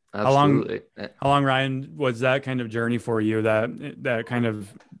 How long, absolutely. how long, Ryan, was that kind of journey for you, that kind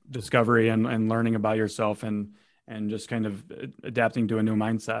of discovery and learning about yourself and just kind of adapting to a new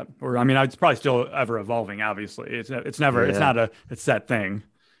mindset? Or, I mean, it's probably still ever evolving, obviously. It's never, it's Yeah. not a set thing.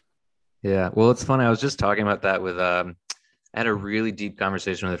 Yeah. Well, it's funny. I was just talking about that with I had a really deep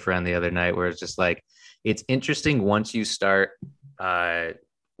conversation with a friend the other night where it's just like it's interesting once you start uh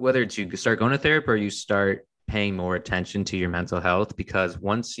whether it's you start going to therapy or you start paying more attention to your mental health, because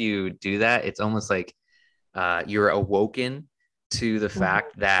once you do that, it's almost like you're awoken to the Mhm.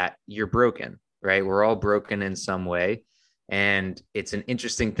 fact that you're broken, right? We're all broken in some way. And it's an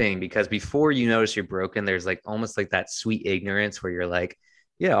interesting thing because before you notice you're broken, there's like almost like that sweet ignorance where you're like,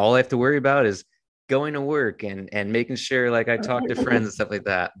 yeah, all I have to worry about is going to work and making sure like I talk to friends and stuff like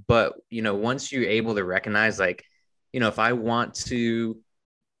that. But once you're able to recognize like, if I want to,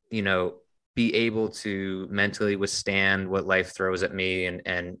 you know, be able to mentally withstand what life throws at me and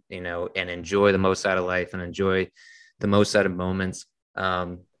enjoy the most out of life and enjoy the most out of moments,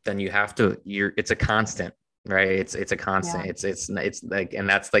 then you have to it's a constant, right? It's a constant. Yeah. It's like, and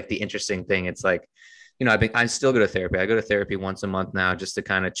that's like the interesting thing. It's like, I still go to therapy. I go to therapy once a month now just to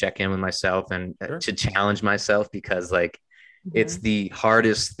kind of check in with myself and Sure. to challenge myself, because like it's Mhm. the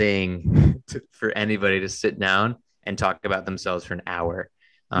hardest thing for anybody to sit down and talk about themselves for an hour.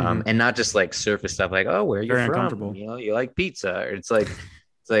 Mhm. And not just like surface stuff like, oh, where you're Very from, uncomfortable. you like pizza. Or it's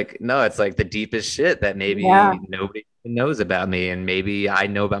like, no, it's like the deepest shit that Yeah. maybe nobody knows about me. And maybe I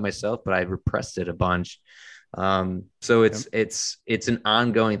know about myself, but I repressed it a bunch. So Yep. it's an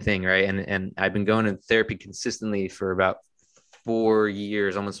ongoing thing, right? And I've been going to therapy consistently for about 4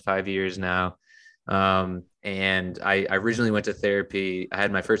 years, almost 5 years now. And I originally went to therapy. I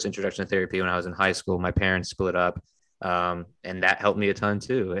had my first introduction to therapy when I was in high school. My parents split up, and that helped me a ton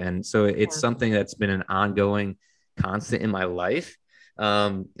too. And so it's Yeah. something that's been an ongoing constant in my life.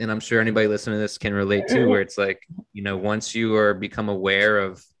 And I'm sure anybody listening to this can relate to, where it's like, once you are become aware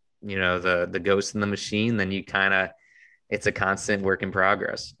of, the ghost in the machine, then you kind of, it's a constant work in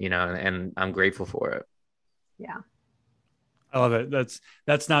progress, and I'm grateful for it. Yeah. I love it.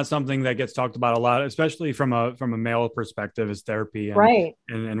 That's not something that gets talked about a lot, especially from a male perspective, is therapy Right.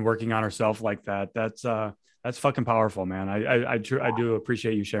 and working on herself like that. That's fucking powerful, man. I do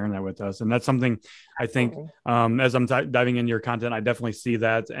appreciate you sharing that with us, and that's something I think, Absolutely. as I'm diving into your content, I definitely see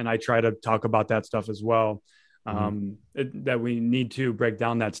that, and I try to talk about that stuff as well. Mhm. That we need to break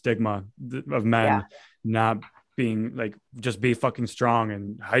down that stigma of Yeah. men not being like, just be fucking strong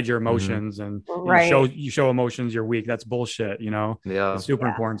and hide your Mhm. emotions, and Right. you show emotions you're weak. That's bullshit. Yeah. It's super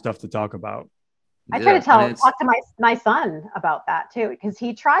Yeah. important stuff to talk about. I try to Yeah. And it's, talk to my son about that too, because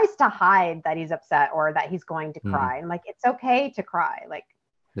he tries to hide that he's upset or that he's going to mhm. cry. I'm like, it's okay to cry. Like,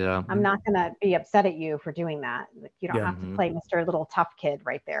 Yeah. I'm not gonna be upset at you for doing that. Like, you don't Yeah. have to Mhm. play Mr. Little Tough Kid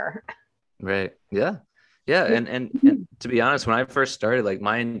right there. Right. Yeah. Yeah. And to be honest, when I first started, like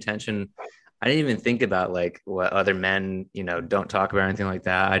my intention, I didn't even think about like what other men, don't talk about or anything like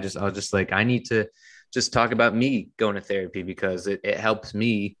that. I was just like, I need to just talk about me going to therapy because it helps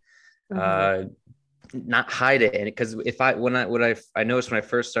me Mhm. uh not hide it. And because if I when I what I noticed when I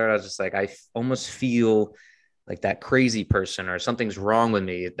first started, I was just like, almost feel like that crazy person or something's wrong with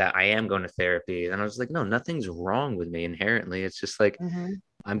me that I am going to therapy. And I was like, no, nothing's wrong with me inherently. It's just like Mhm.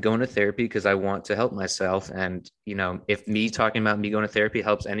 I'm going to therapy because I want to help myself. And, if me talking about me going to therapy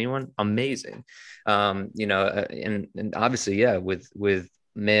helps anyone, amazing. And obviously, yeah, with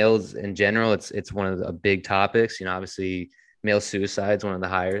males in general, it's one of the big topics, obviously male suicide is one of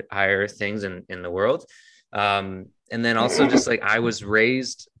the higher things in the world. And then also just like I was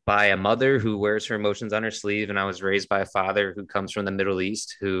raised by a mother who wears her emotions on her sleeve. And I was raised by a father who comes from the Middle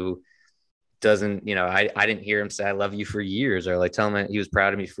East who doesn't, I didn't hear him say I love you for years, or like tell him he was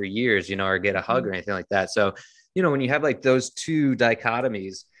proud of me for years, or get a hug or anything like that. So, when you have like those two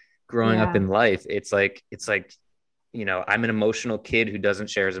dichotomies growing up in life, it's like I'm an emotional kid who doesn't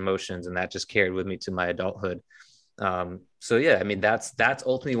share his emotions, and that just carried with me to my adulthood. So yeah, I mean, that's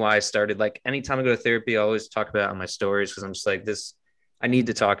ultimately why I started. Like anytime I go to therapy, I always talk about it on my stories, because I'm just like, I need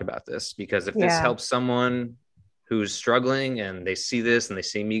to talk about this, because if this helps someone who's struggling and they see this and they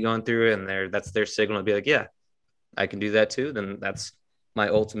see me going through it, and that's their signal to be like, yeah, I can do that too, then that's my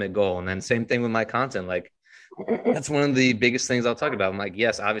ultimate goal. And then same thing with my content. Like that's one of the biggest things I'll talk about. I'm like,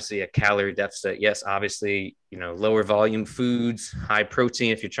 yes, obviously a calorie deficit. Yes, obviously, lower volume foods, high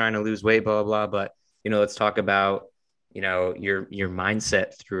protein if you're trying to lose weight, blah, blah, blah. But, let's talk about, your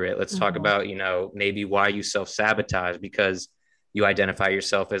mindset through it. Let's talk about, maybe why you self-sabotage because you identify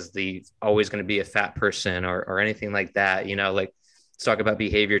yourself as always going to be a fat person or anything like that. Like let's talk about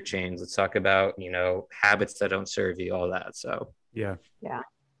behavior change. Let's talk about, habits that don't serve you, all that. So yeah.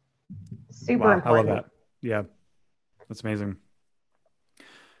 Super important. I love that. Yeah. That's amazing.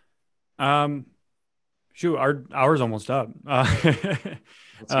 Shoot, our hour's almost up.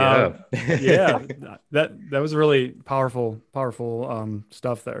 Yeah, that was really powerful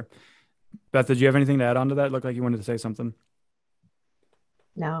stuff there. Beth, did you have anything to add on to that? It looked like you wanted to say something.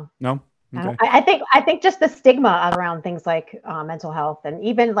 No. Okay. I think just the stigma around things like mental health, and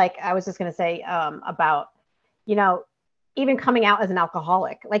even like I was just going to say about, even coming out as an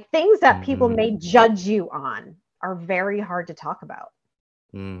alcoholic, like things that people may judge you on are very hard to talk about.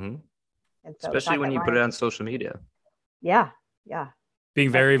 And so especially when you put it on social media. Yeah.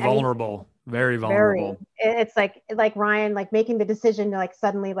 Being very vulnerable, very vulnerable. It's like Ryan, like making the decision to like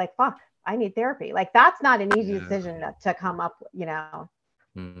suddenly like, fuck, I need therapy. Like that's not an easy decision to come up,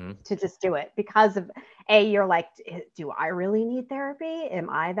 to just do it, because of you're like, do I really need therapy? Am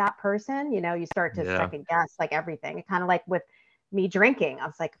I that person? You start to second guess like everything. It kind of like with me drinking, I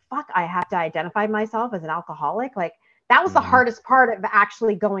was like, fuck, I have to identify myself as an alcoholic. Like that was the hardest part of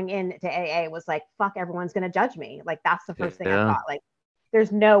actually going into AA, was like, fuck, everyone's going to judge me. Like that's the first thing I thought. Like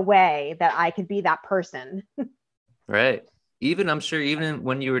there's no way that I could be that person. Right. I'm sure even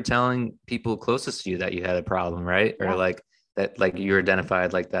when you were telling people closest to you that you had a problem, right? Or like that, like you were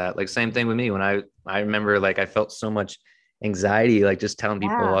identified like that. Like same thing with me when I remember like I felt so much anxiety, like just telling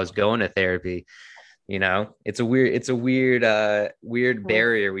people I was going to therapy. It's a weird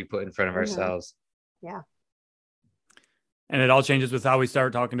barrier we put in front of ourselves. Yeah. And it all changes with how we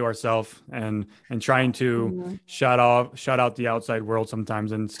start talking to ourselves and trying to shut out the outside world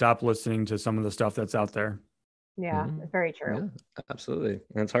sometimes and stop listening to some of the stuff that's out there. Yeah, very true. Yeah, absolutely.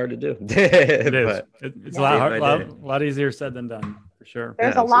 And it's hard to do. It is. It's a lot easier said than done, for sure.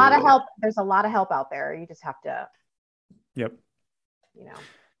 There's a lot of help. There's a lot of help out there. You just have to,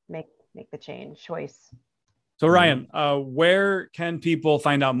 make the choice. So Ryan, where can people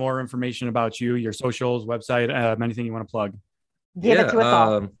find out more information about you, your socials, website, anything you want to plug? Give it to us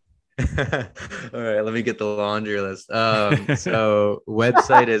all. All right, let me get the laundry list. So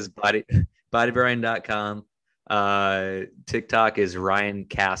website is bodybrian.com. TikTok is Ryan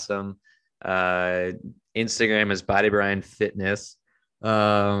Kassim. Instagram is bodybrian fitness.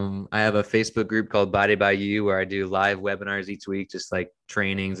 I have a Facebook group called Body by You where I do live webinars each week, just like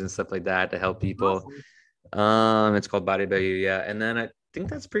trainings and stuff like that to help people. Awesome. It's called Body by You. Yeah. And then I think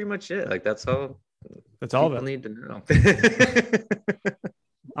that's pretty much it. Like that's all of it. Need to know.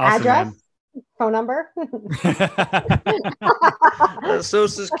 Awesome, address, man. phone number, social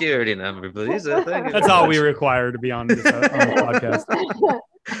security number, please. That's all we require to be on this podcast.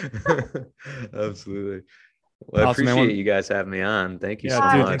 Absolutely. Well, I appreciate you guys having me on. Thank you so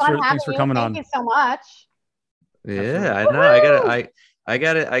much. Thanks for coming on. Thank you so much. Yeah, I know. I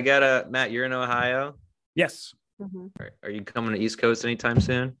got to, Matt, you're in Ohio? Yes. Are you coming to East Coast anytime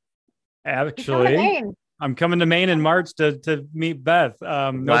soon? Actually, I'm coming to Maine in March to meet Beth.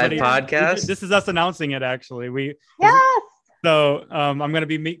 Live podcast? This is us announcing it, actually. Yes. So I'm going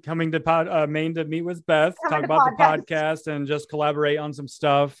to be coming to Maine to meet with Beth, talk about the podcast and just collaborate on some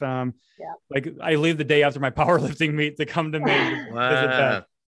stuff. Like I leave the day after my powerlifting meet to come to Maine to visit Beth.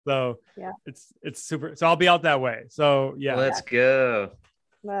 So it's super. So I'll be out that way. So yeah. Let's go.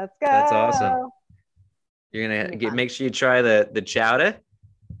 Let's go. That's awesome. You're going to make sure you try the chowder.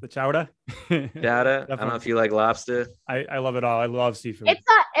 The chowder. Chowder. I don't know if you like lobster. I love it all. I love seafood.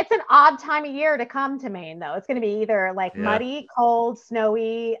 It's an odd time of year to come to Maine, though. It's going to be either like muddy, cold,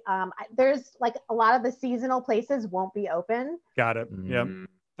 snowy. There's like a lot of the seasonal places won't be open. Got it. Yep.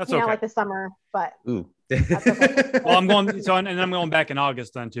 That's okay. Like the summer, but ooh. That's okay. Well, I'm going. So, and I'm going back in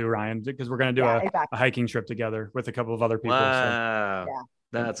August then too, Ryan, because we're going to do a hiking trip together with a couple of other people. Wow. So. Yeah.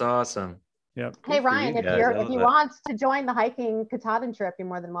 That's awesome. Yep. Hey Ryan, if you want to join the hiking Katahdin trip, you're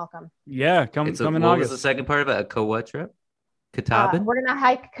more than welcome. Yeah, come in August. What was the second part about a what trip? Katahdin? We're gonna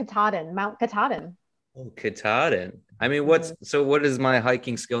hike Katahdin, Mount Katahdin. Oh, Katahdin. I mean, what does my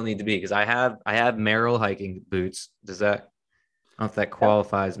hiking skill need to be? Because I have Merrill hiking boots. Does that? I don't know if that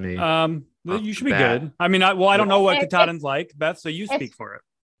qualifies me. You should be good. I mean, I don't know what Katahdin's like, Beth. So you speak for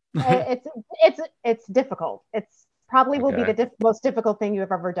it. It's difficult. It's probably will be the most difficult thing you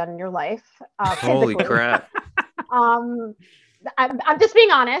have ever done in your life. Holy crap! I'm just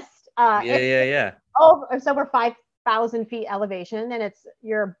being honest. Yeah. Oh, it's over 5,000 feet elevation, and it's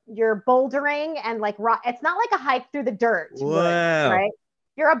you're bouldering and like rock. It's not like a hike through the dirt. Wow! Woods, right?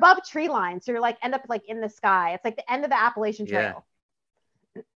 You're above tree line, so you're like end up like in the sky. It's like the end of the Appalachian Trail.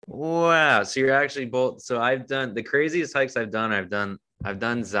 Wow! So you're actually So I've done the craziest hikes I've done. I've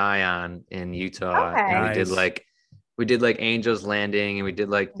done Zion in Utah, and we did like Angel's Landing, and we did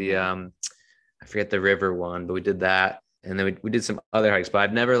like the I forget the river one, but we did that, and then we did some other hikes. But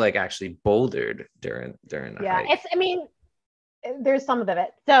I've never like actually bouldered during the hike. There's some of it.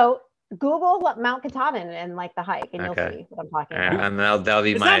 So Google Mount Katahdin and like the hike, and you'll see what I'm talking about. And that'll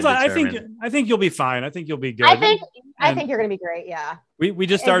be my. I think you'll be fine. I think you'll be good. I think you're gonna be great. Yeah. We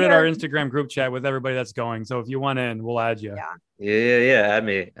just started our Instagram group chat with everybody that's going. So if you want in, we'll add you. Yeah. Add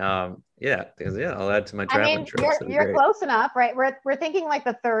me. Because I'll add to my traveling trips. You're close enough, right? We're thinking like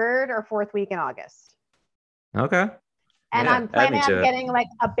the 3rd or 4th week in August. Okay. And I'm planning on getting like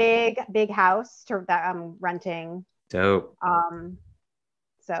a big house that I'm renting. Dope.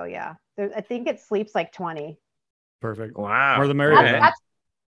 So yeah, I think it sleeps like 20. Perfect. Wow. More the merrier. That's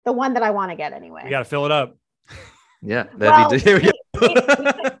the one that I want to get anyway. We got to fill it up. Yeah. Here we go.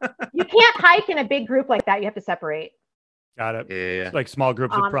 You can't hike in a big group like that. You have to separate. Got it. Yeah. Like small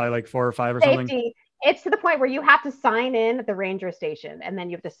groups of probably like 4 or 5 or something. It's to the point where you have to sign in at the ranger station, and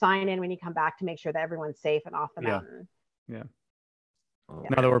then you have to sign in when you come back to make sure that everyone's safe and off the mountain. Yeah.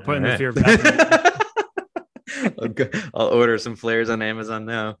 Now that we're putting the fear of death. I'll order some flares on Amazon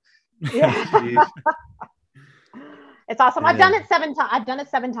now. Yeah. It's awesome. I've done it 7 times. I've done it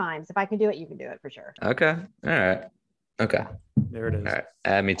 7 times. If I can do it, you can do it for sure. Okay. All right. Okay. There it is. All right.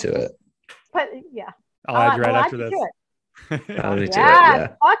 Add me to it. But yeah. I'll add you right after this. Add me to it. Yeah.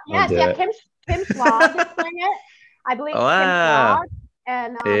 Fuck yes. Yeah. Kim Schwab is playing it. I believe Kim Schwab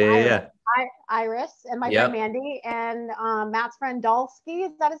and Iris and my friend Mandy and Matt's friend Dolsky.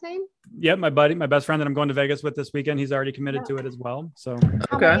 Is that his name? Yep, my best friend that I'm going to Vegas with this weekend. He's already committed to it as well. So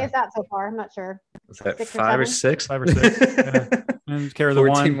how many is that so far? I'm not sure. Is that 5 or 6? 5 or 6. Yeah. And carry the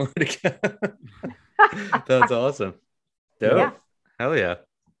 14 one. More to go. That's awesome. Dope. Yeah. Hell yeah.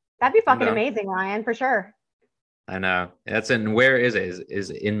 That'd be fucking amazing, Ryan, for sure. I know. Where is it? Is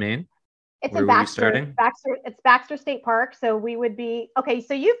it in Maine? It's in Baxter. It's Baxter State Park. So we would be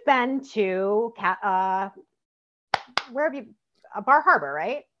so you've been to where have you? Bar Harbor,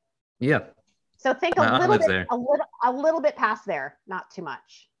 right? Yeah. So think a little bit past there, not too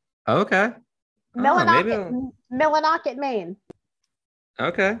much. Okay. Millinocket, Maine.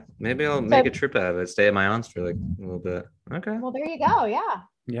 Okay. Maybe I'll make a trip out of it. Stay at my aunt's for like a little bit. Okay. Well, there you go. Yeah.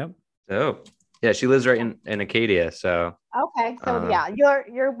 Yep. So yeah, she lives right in Acadia. So okay. So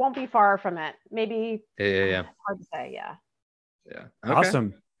you won't be far from it. Maybe. Yeah. Hard to say. Yeah. Yeah. Okay.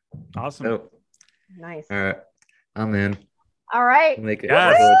 Awesome. Oh. Nice. All right. I'm in. All right. Make it a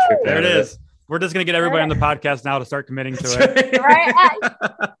little trip. There it is. We're just gonna get everybody on the podcast now to start committing to it. Right.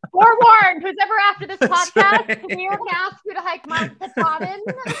 Forewarned, who's ever after this podcast, we are gonna ask you to hike Mount Katahdin.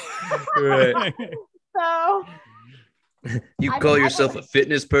 Right. So you call yourself a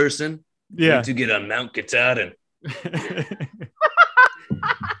fitness person? Yeah. You need to get on Mount Katahdin.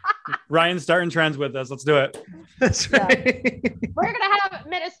 Ryan's starting trends with us. Let's do it. That's right. We're gonna have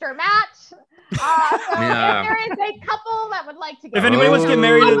Minister Matt. If there is a couple that would like to go, if anybody wants to get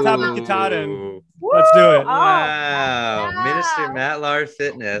married at the top of Katahdin, let's do it. Wow. Yeah. Minister Matt Lar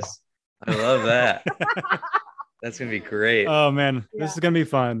Fitness. I love that. That's gonna be great. Oh man, this is gonna be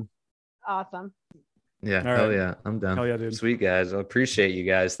fun. Awesome. Yeah. Hell yeah. I'm done. Hell yeah, dude. Sweet guys. I appreciate you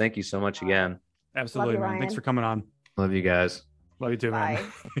guys. Thank you so much again. Absolutely, man. Thanks for coming on. Love you guys. Love you too, man.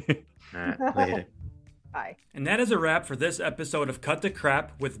 All right. Later. Bye. And that is a wrap for this episode of Cut the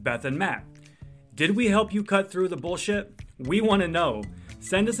Crap with Beth and Matt. Did we help you cut through the bullshit? We want to know.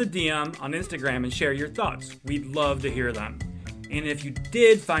 Send us a DM on Instagram and share your thoughts. We'd love to hear them. And if you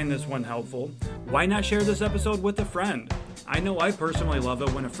did find this one helpful, why not share this episode with a friend? I know I personally love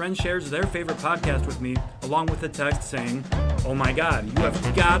it when a friend shares their favorite podcast with me, along with a text saying, "Oh my God, you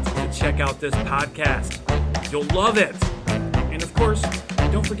have got to check out this podcast. You'll love it." And of course,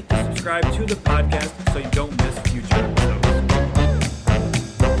 don't forget to subscribe to the podcast so